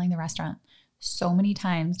tried calling the restaurant so many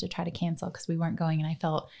times to try to cancel because we weren't going, and I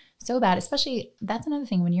felt so bad. Especially, that's another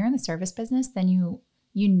thing when you're in the service business, then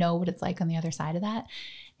you know what it's like on the other side of that,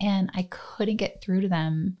 and I couldn't get through to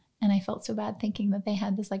them. And I felt so bad thinking that they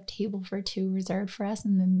had this like table for 2 reserved for us.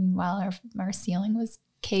 And then meanwhile, our ceiling was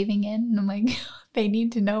caving in. And I'm like, they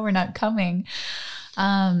need to know we're not coming.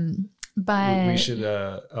 But we should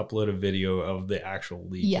upload a video of the actual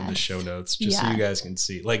leak in the show notes just so you guys can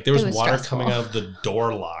see. Like there was water coming out of the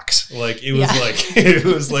door locks. Like it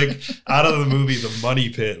was like out of the movie The Money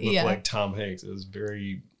Pit with like Tom Hanks. It was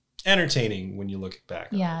very entertaining when you look back.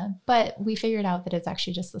 Yeah. But we figured out that it's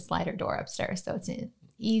actually just the slider door upstairs. So it's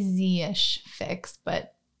easy-ish fix,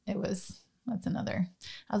 but that's another.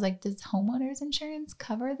 I was like, does homeowners insurance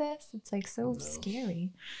cover this? It's like so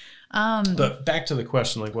scary. But back to the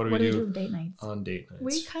question, like what do we do on date nights? On date nights,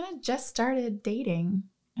 we kind of just started dating.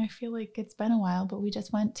 I feel like it's been a while, but we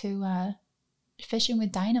just went to Fishing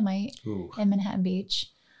with Dynamite in Manhattan Beach.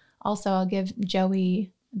 Also, I'll give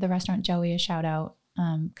the restaurant Joey, a shout out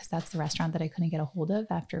because that's the restaurant that I couldn't get a hold of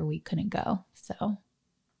after we couldn't go. So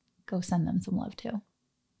go send them some love too.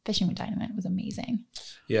 Fishing with Dynamite was amazing.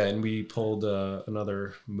 Yeah, and we pulled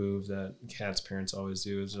another move that Kat's parents always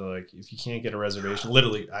do is like, if you can't get a reservation,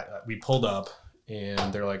 literally, we pulled up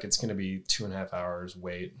and they're like, it's going to be 2.5 hours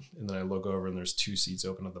wait. And then I look over and there's 2 seats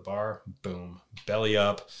open at the bar. Boom, belly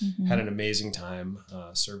up. Had an amazing time.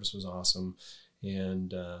 Service was awesome.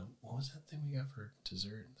 And what was that thing we got for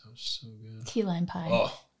dessert? That was so good. Key lime pie.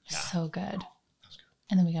 Oh, yeah. So good.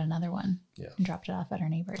 And then we got another one and dropped it off at our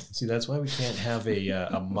neighbors. See, that's why we can't have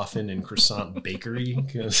a muffin and croissant bakery.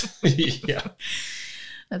 Because,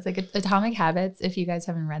 That's like Atomic Habits. If you guys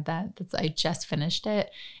haven't read that, I just finished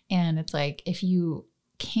it. And it's like, if you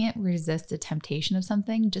can't resist the temptation of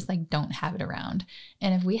something, just like don't have it around.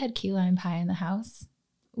 And if we had key lime pie in the house,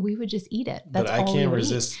 we would just eat it. That's but I can't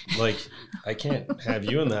resist. Like, I can't have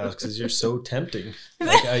you in the house because you're so tempting.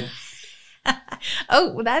 Like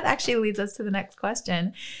Oh, well, that actually leads us to the next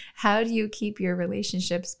question. How do you keep your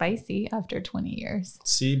relationship spicy after 20 years?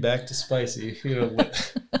 See, back to spicy.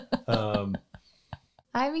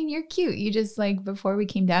 I mean, you're cute. You just like, before we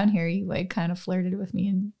came down here, you like kind of flirted with me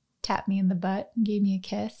and tapped me in the butt and gave me a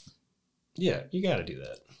kiss. Yeah, you got to do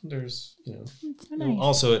that. There's, it's so nice.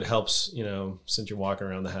 Also it helps, since you're walking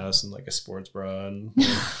around the house in like a sports bra and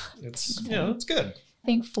it's, it's good. I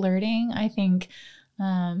think flirting,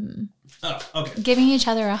 giving each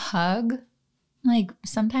other a hug. Like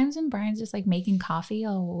sometimes when Brian's just like making coffee,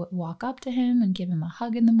 I'll walk up to him and give him a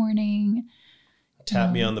hug in the morning.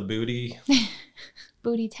 Tap me on the booty.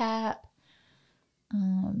 Booty tap.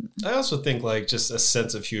 I also think like just a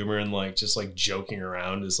sense of humor and like just like joking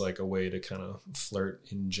around is like a way to kind of flirt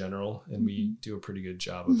in general, and we do a pretty good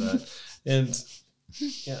job of that. And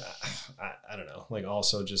yeah, I don't know, like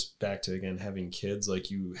also just back to again having kids, like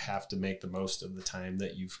you have to make the most of the time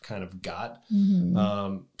that you've kind of got.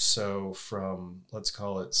 So from, let's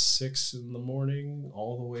call it 6 a.m.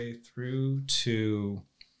 all the way through to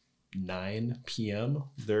 9 p.m.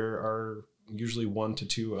 there are usually 1 to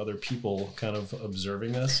 2 other people kind of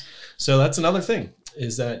observing us. So that's another thing,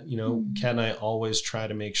 is that, you know, Kat and I always try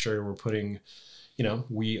to make sure we're putting, you know,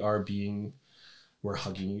 we're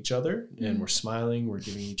hugging each other and we're smiling, we're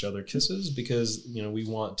giving each other kisses, because, you know, we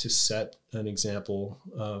want to set an example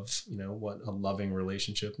of, you know, what a loving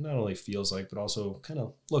relationship not only feels like, but also kind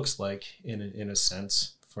of looks like in a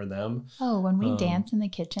sense for them. Oh, when we dance in the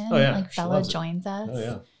kitchen, like Bella joins us. Oh,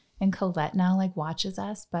 yeah. And Colette now like watches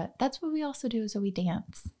us, but that's what we also do, is that we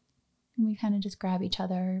dance. And we kind of just grab each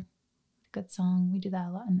other. Good song. We do that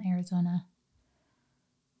a lot in Arizona.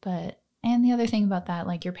 And the other thing about that,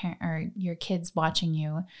 like your parent or your kids watching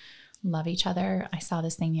you love each other. I saw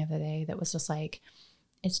this thing the other day that was just like,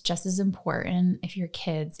 it's just as important if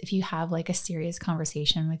you have like a serious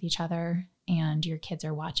conversation with each other and your kids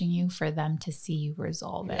are watching you, for them to see you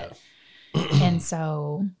resolve it. And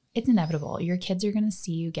so it's inevitable. Your kids are going to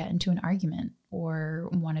see you get into an argument, or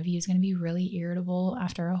one of you is going to be really irritable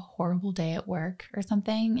after a horrible day at work or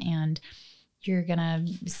something. And you're going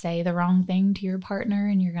to say the wrong thing to your partner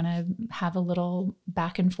and you're going to have a little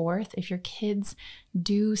back and forth. If your kids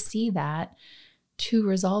do see that, to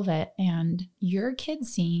resolve it, and your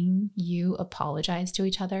kids seeing you apologize to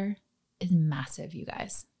each other is massive, you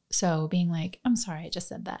guys. So being like, I'm sorry, I just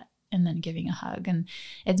said that, and then giving a hug. And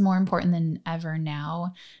it's more important than ever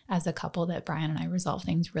now as a couple that Brian and I resolve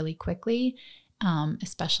things really quickly.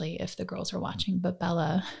 Especially if the girls are watching, but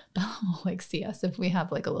Bella will like see us if we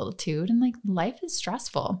have like a little toot, and like life is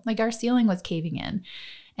stressful. Like our ceiling was caving in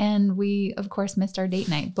and we of course missed our date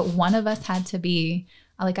night, but one of us had to be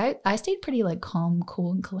like, I stayed pretty like calm,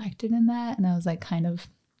 cool and collected in that. And I was like kind of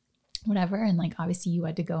whatever. And like, obviously you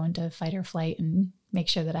had to go into fight or flight and make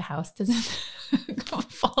sure that a house doesn't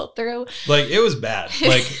fall through. Like it was bad.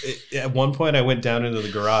 Like at one point I went down into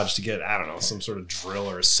the garage to get, I don't know, some sort of drill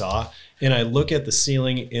or a saw. And I look at the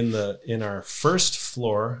ceiling in our first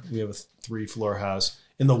floor. We have a 3-floor house,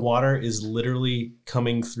 and the water is literally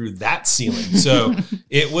coming through that ceiling. So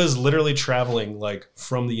it was literally traveling like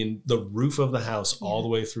from the roof of the house all the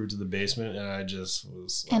way through to the basement. And I just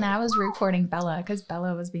was like, and I was recording Bella because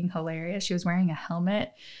Bella was being hilarious. She was wearing a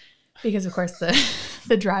helmet because of course the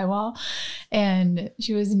drywall, and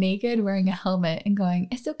she was naked wearing a helmet and going,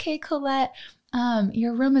 "It's okay, Colette.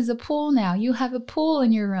 Your room is a pool now. You have a pool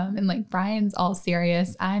in your room." And like Brian's all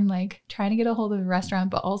serious. I'm like trying to get a hold of the restaurant,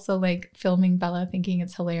 but also like filming Bella, thinking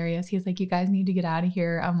it's hilarious. He's like, "You guys need to get out of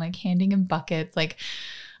here." I'm like handing him buckets. Like,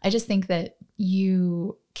 I just think that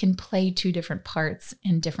you can play 2 different parts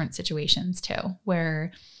in different situations too,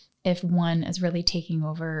 where if one is really taking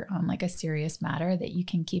over on like a serious matter, that you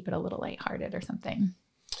can keep it a little lighthearted or something.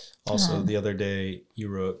 Also, the other day you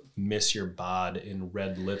wrote "Miss Your Bod" in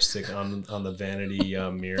red lipstick on the vanity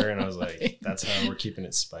mirror, and I was like, "That's how we're keeping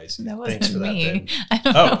it spicy." That wasn't Thanks for me. that, babe. I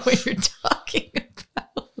don't know what you're talking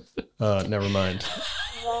about. Never mind.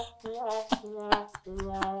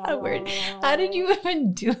 Weird. How did you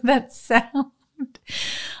even do that sound?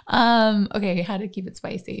 Okay, how to keep it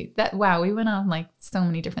spicy. Wow, we went on like so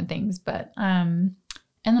many different things, but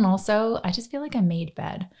and then also I just feel like I made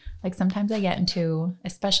bed. Like sometimes I get into,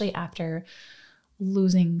 especially after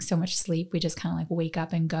losing so much sleep, we just kind of like wake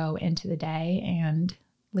up and go into the day. And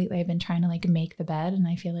lately I've been trying to like make the bed, and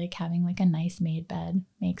I feel like having like a nice made bed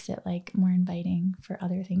makes it like more inviting for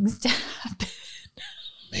other things to happen.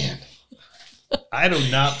 Man, I do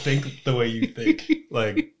not think the way you think.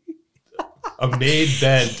 Like a made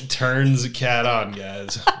bed turns a cat on,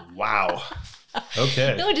 guys. Wow.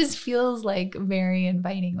 Okay. No, it just feels like very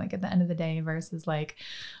inviting, like at the end of the day, versus like,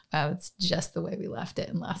 wow, it's just the way we left it.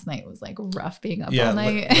 And last night was like rough being up all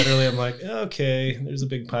night. Literally, I'm like, okay, there's a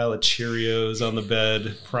big pile of Cheerios on the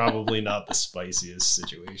bed. Probably not the spiciest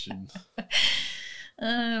situation.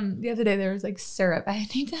 The other day there was like syrup. I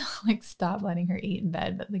need to like stop letting her eat in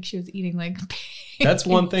bed, but like she was eating like That's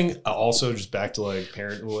one thing. Also, just back to like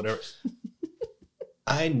parent or whatever.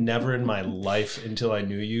 I never in my life until I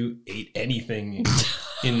knew you ate anything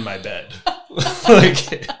in my bed.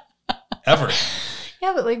 Like ever.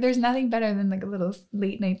 Yeah, but like there's nothing better than like a little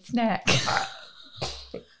late night snack.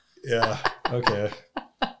 Yeah. Okay.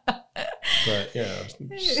 But yeah.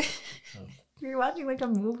 You're watching like a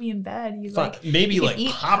movie in bed. You like maybe you like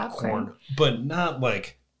popcorn, but not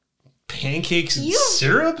like pancakes and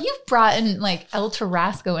syrup? You've brought in like El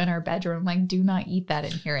Tarasco in our bedroom. Like, do not eat that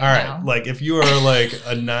in here right now. All right, like if you are like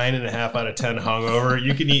a 9.5 out of 10 hungover,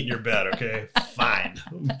 you can eat in your bed, okay? Fine.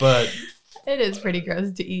 But it is pretty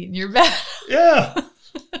gross to eat in your bed. Yeah.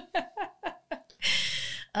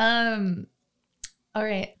 All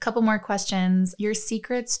right, a couple more questions. Your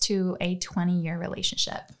secrets to a 20-year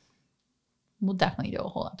relationship. We'll definitely do a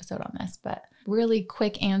whole episode on this, but really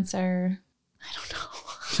quick answer. I don't know.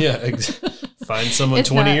 Yeah, find someone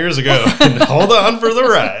 20 years ago and hold on for the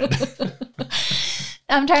ride.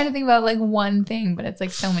 I'm trying to think about like one thing, but it's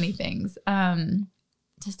like so many things.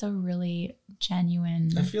 Just a really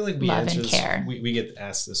genuine I feel like love and care. We get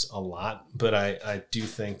asked this a lot, but I do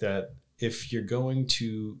think that if you're going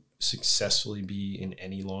to successfully be in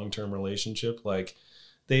any long-term relationship, like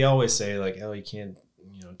they always say like, oh, you can't,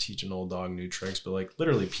 teach an old dog new tricks, but like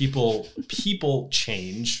literally people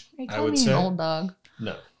change. I would say an old dog.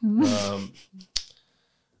 No.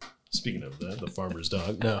 Speaking of the farmer's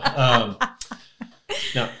dog. No.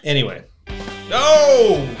 No. Anyway.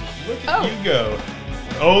 Oh, look at you go.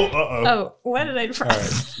 Oh, uh-oh. Oh, what did I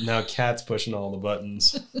press? All right. Now Kat's pushing all the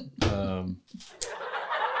buttons.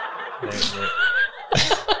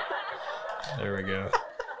 There we go.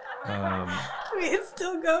 Wait, it's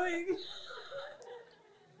still going.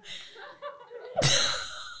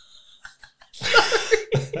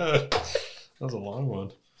 That was a long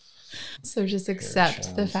one. So just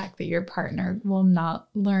accept the fact that your partner will not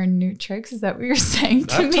learn new tricks. Is that what you're saying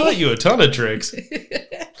to me? I've taught you a ton of tricks.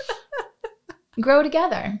 Grow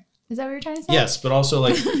together. Is that what you're trying to say? Yes, but also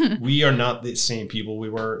like we are not the same people we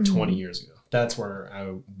were 20 years ago. That's where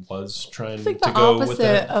I was trying to go with that. It's like the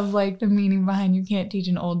opposite of like the meaning behind you can't teach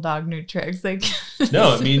an old dog new tricks. Like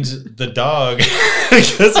no, it means the dog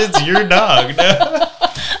because it's your dog. No.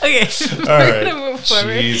 Okay, all we're gonna move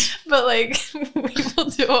forward. But like we will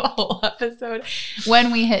do a whole episode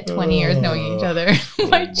when we hit 20 years knowing each other.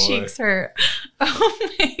 My cheeks hurt. Oh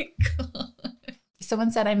my god.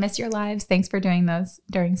 Someone said, I miss your lives. Thanks for doing those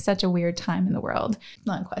during such a weird time in the world.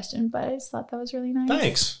 Not a question, but I just thought that was really nice.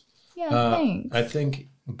 Thanks. Yeah, thanks. I think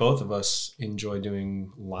both of us enjoy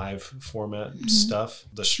doing live format stuff.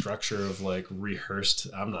 The structure of like rehearsed,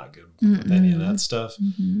 I'm not good with any of that stuff.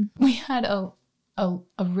 We had a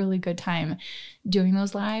really good time doing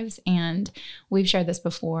those lives, and we've shared this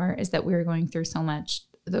before, is that we were going through so much.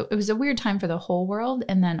 It was a weird time for the whole world,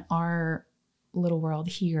 and then our little world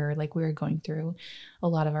here, like we were going through a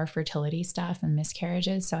lot of our fertility stuff and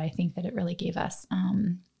miscarriages. So I think that it really gave us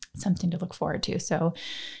something to look forward to. So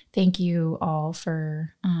thank you all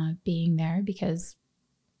for being there, because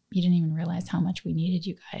you didn't even realize how much we needed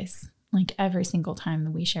you guys. Like every single time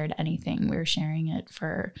that we shared anything, we were sharing it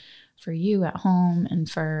for you at home and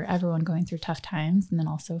for everyone going through tough times, and then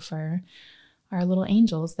also for our little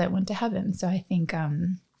angels that went to heaven. So I think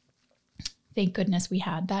thank goodness we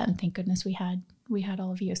had that, and thank goodness we had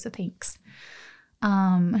all of you. So thanks.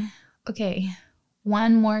 Okay,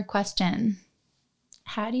 one more question.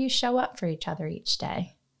 How do you show up for each other each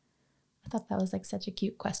day? I thought that was like such a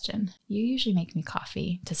cute question. You usually make me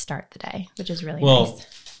coffee to start the day, which is really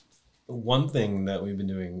nice. One thing that we've been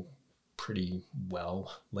doing pretty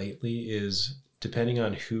well lately is, depending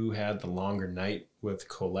on who had the longer night with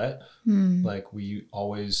Colette, like we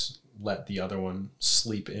always let the other one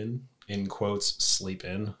sleep in quotes, sleep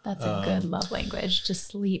in. That's a good love language. Just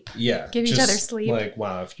sleep. Yeah. Give each other sleep. Like,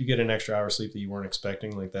 wow, if you get an extra hour of sleep that you weren't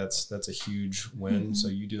expecting, like that's a huge win. So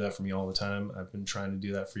you do that for me all the time. I've been trying to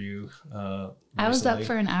do that for you. I was up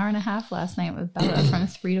for an hour and a half last night with Bella from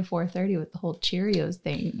 3 to 4:30 with the whole Cheerios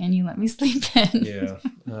thing, and you let me sleep in.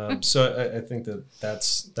 Yeah. So I think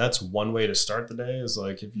that's one way to start the day, is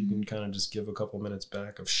like if you can kind of just give a couple minutes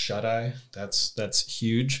back of shut eye, that's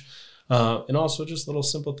huge. And also just little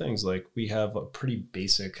simple things, like we have a pretty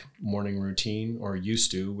basic morning routine, or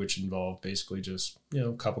used to, which involved basically just,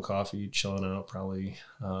 cup of coffee, chilling out, probably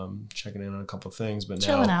checking in on a couple of things. But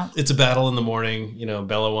now it's a battle in the morning.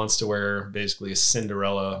 Bella wants to wear basically a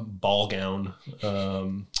Cinderella ball gown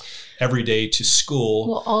every day to school.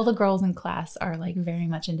 Well, all the girls in class are like very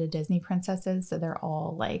much into Disney princesses. So they're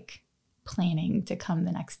all like planning to come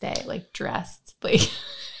the next day, like dressed like...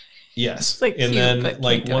 Yes. Like and cute, then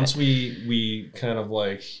like once we kind of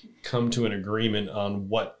like come to an agreement on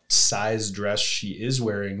what size dress she is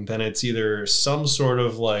wearing, then it's either some sort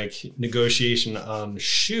of like negotiation on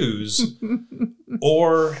shoes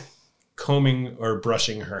or combing or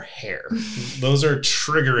brushing her hair. Those are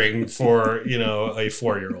triggering for, a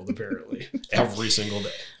 4-year-old apparently every single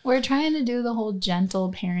day. We're trying to do the whole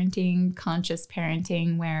gentle parenting, conscious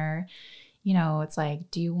parenting, where You know, it's like,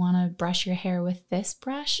 do you want to brush your hair with this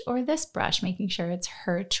brush or this brush? Making sure it's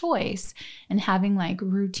her choice and having like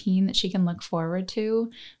routine that she can look forward to,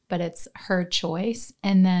 but it's her choice.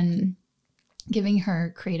 And then giving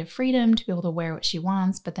her creative freedom to be able to wear what she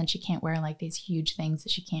wants, but then she can't wear like these huge things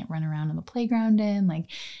that she can't run around on the playground in. Like,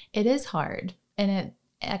 it is hard. And it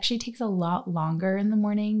actually takes a lot longer in the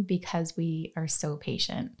morning because we are so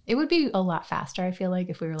patient. It would be a lot faster, I feel like,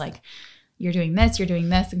 if we were like, you're doing this,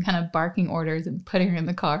 and kind of barking orders and putting her in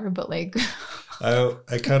the car. But like,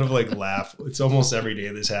 I kind of like laugh. It's almost every day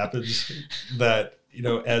this happens that, you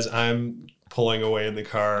know, as I'm pulling away in the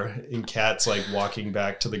car and Kat's like walking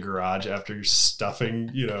back to the garage after stuffing,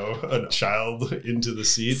 you know, a child into the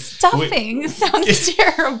seat. Stuffing sounds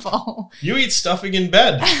terrible. You eat stuffing in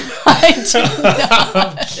bed. I do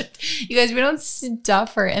not. You guys, we don't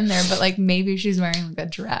stuff her in there, but like maybe she's wearing like a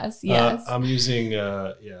dress. Yes. I'm using,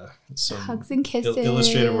 some hugs and kisses.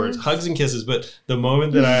 Illustrated words, hugs and kisses. But the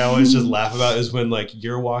moment that I always just laugh about is when like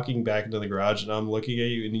you're walking back into the garage and I'm looking at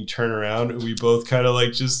you and you turn around and we both kind of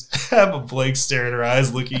like just have a blank stare in our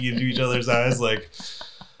eyes, looking into each other's eyes like,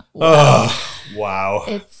 oh, wow.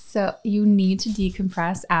 It's so, you need to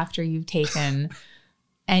decompress after you've taken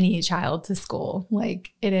any child to school.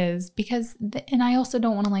 Like, it is because, and I also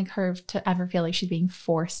don't want to like her to ever feel like she's being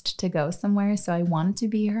forced to go somewhere. So I want it to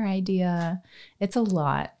be her idea. It's a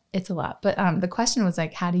lot. It's a lot. But the question was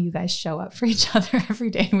like, how do you guys show up for each other every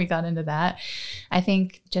day? And we got into that. I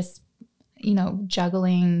think just, you know,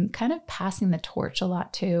 juggling, kind of passing the torch a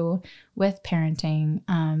lot too with parenting.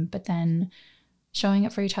 But then showing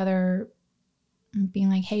up for each other, being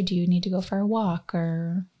like, hey, do you need to go for a walk?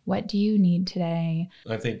 Or what do you need today?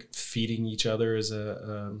 I think feeding each other is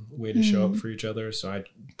a way to show up for each other. So I'd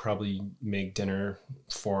probably make dinner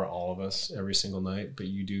for all of us every single night, but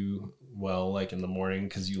you do well like in the morning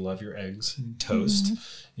because you love your eggs and toast,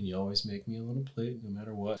 and you always make me a little plate no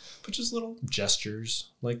matter what. But just little gestures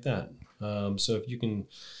like that. So if you can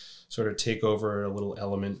sort of take over a little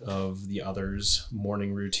element of the other's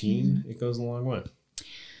morning routine, it goes a long way.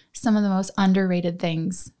 Some of the most underrated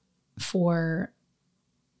things for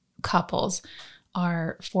couples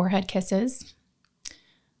are forehead kisses,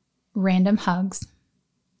 random hugs,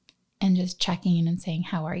 and just checking in and saying,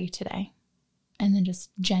 how are you today? And then just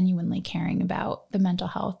genuinely caring about the mental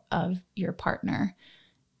health of your partner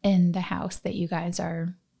in the house that you guys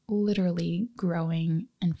are literally growing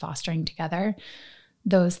and fostering together.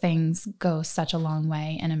 Those things go such a long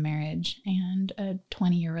way in a marriage, and a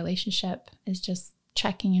 20-year relationship is just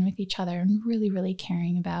checking in with each other and really, really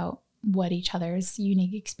caring about what each other's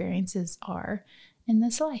unique experiences are in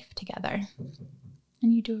this life together.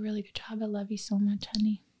 And you do a really good job. I love you so much,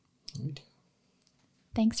 honey. We do.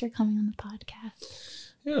 Thanks for coming on the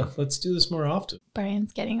podcast. Yeah, let's do this more often.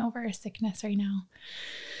 Brian's getting over a sickness right now,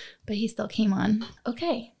 but he still came on.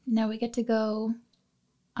 Okay, now we get to go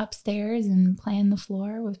upstairs and play on the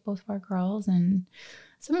floor with both of our girls. And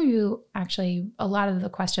some of you actually, a lot of the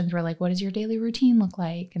questions were like, what does your daily routine look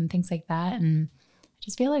like? And things like that. And I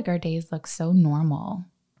just feel like our days look so normal,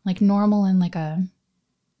 like normal in like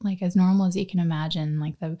as normal as you can imagine,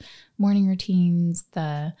 like the morning routines,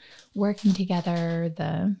 the working together,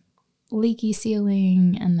 the leaky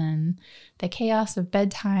ceiling, and then the chaos of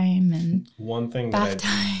bedtime and one thing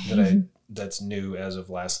that's new as of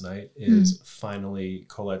last night is finally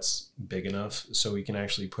Colette's big enough so we can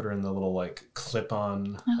actually put her in the little like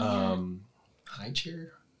clip-on high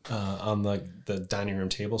chair on the dining room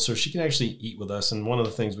table so she can actually eat with us. And one of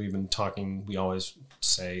the things we've been talking, we always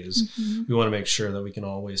say is we want to make sure that we can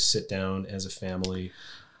always sit down as a family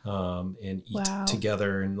and eat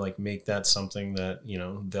together, and like make that something that, you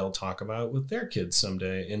know, they'll talk about with their kids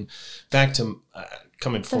someday. And back to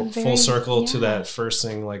coming full circle to that first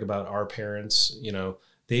thing, like about our parents, you know,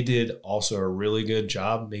 they did also a really good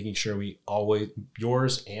job making sure we always,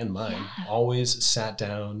 yours and mine, always sat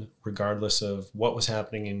down regardless of what was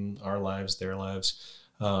happening in our lives, their lives,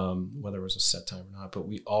 whether it was a set time or not. But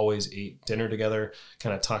we always ate dinner together,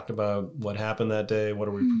 kind of talked about what happened that day, what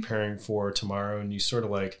are we preparing for tomorrow, and you sort of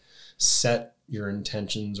like set your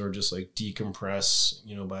intentions or just like decompress,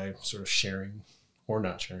 you know, by sort of sharing or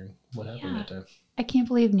not sharing what happened that day. I can't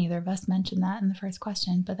believe neither of us mentioned that in the first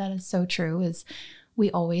question, but that is so true. Is we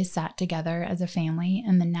always sat together as a family.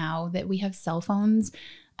 And then now that we have cell phones,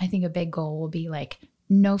 I think a big goal will be like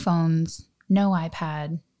no phones, no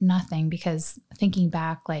iPad, nothing. Because thinking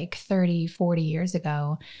back like 30, 40 years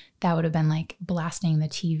ago, that would have been like blasting the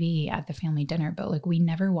TV at the family dinner. But like we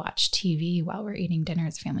never watched TV while we're eating dinner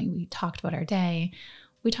as a family. We talked about our day.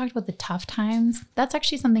 We talked about the tough times. That's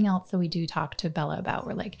actually something else that we do talk to Bella about.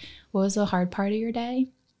 We're like, what was the hard part of your day?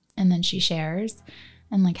 And then she shares.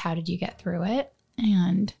 and like, how did you get through it?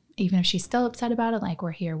 And even if she's still upset about it, like,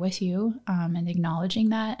 we're here with you, and acknowledging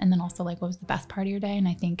that. And then also like, what was the best part of your day? And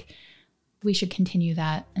I think we should continue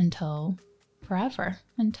that until forever,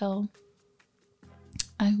 until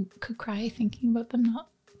I could cry thinking about them not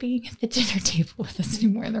being at the dinner table with us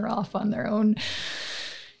anymore. They're off on their own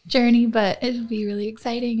journey, but it'll be really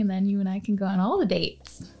exciting. And then you and I can go on all the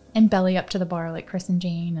dates and belly up to the bar like Chris and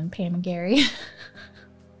Jane and Pam and Gary.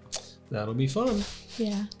 That'll be fun.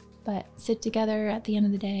 Yeah, but sit together at the end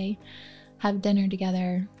of the day, have dinner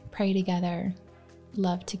together, pray together,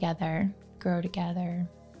 love together, grow together,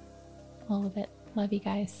 all of it. Love you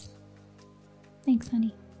guys. Thanks,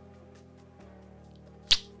 honey.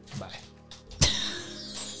 Bye.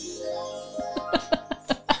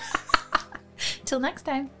 Till next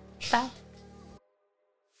time. Bye.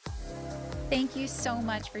 Thank you so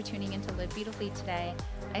much for tuning in to Live Beautifully today.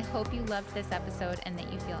 I hope you loved this episode and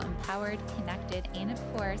that you feel empowered, connected, and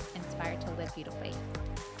of course, inspired to live beautifully.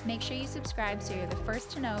 Make sure you subscribe so you're the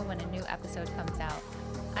first to know when a new episode comes out.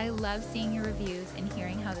 I love seeing your reviews and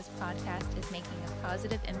hearing how this podcast is making a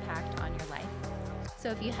positive impact on your life. So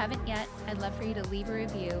if you haven't yet, I'd love for you to leave a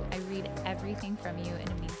review. I read everything from you and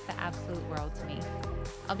it means the absolute world to me.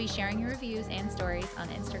 I'll be sharing your reviews and stories on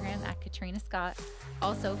Instagram at Katrina Scott.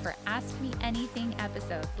 Also, for Ask Me Anything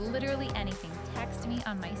episodes, literally anything, text me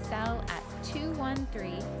on my cell at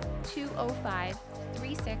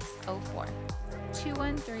 213-205-3604.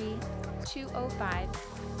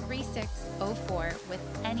 213-205-3604 with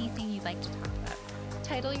anything you'd like to talk about.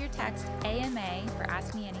 Title your text AMA for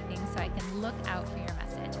Ask Me Anything so I can look out for your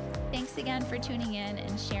message. Thanks again for tuning in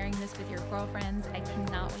and sharing this with your girlfriends. I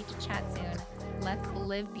cannot wait to chat soon. Let's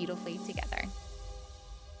live beautifully together.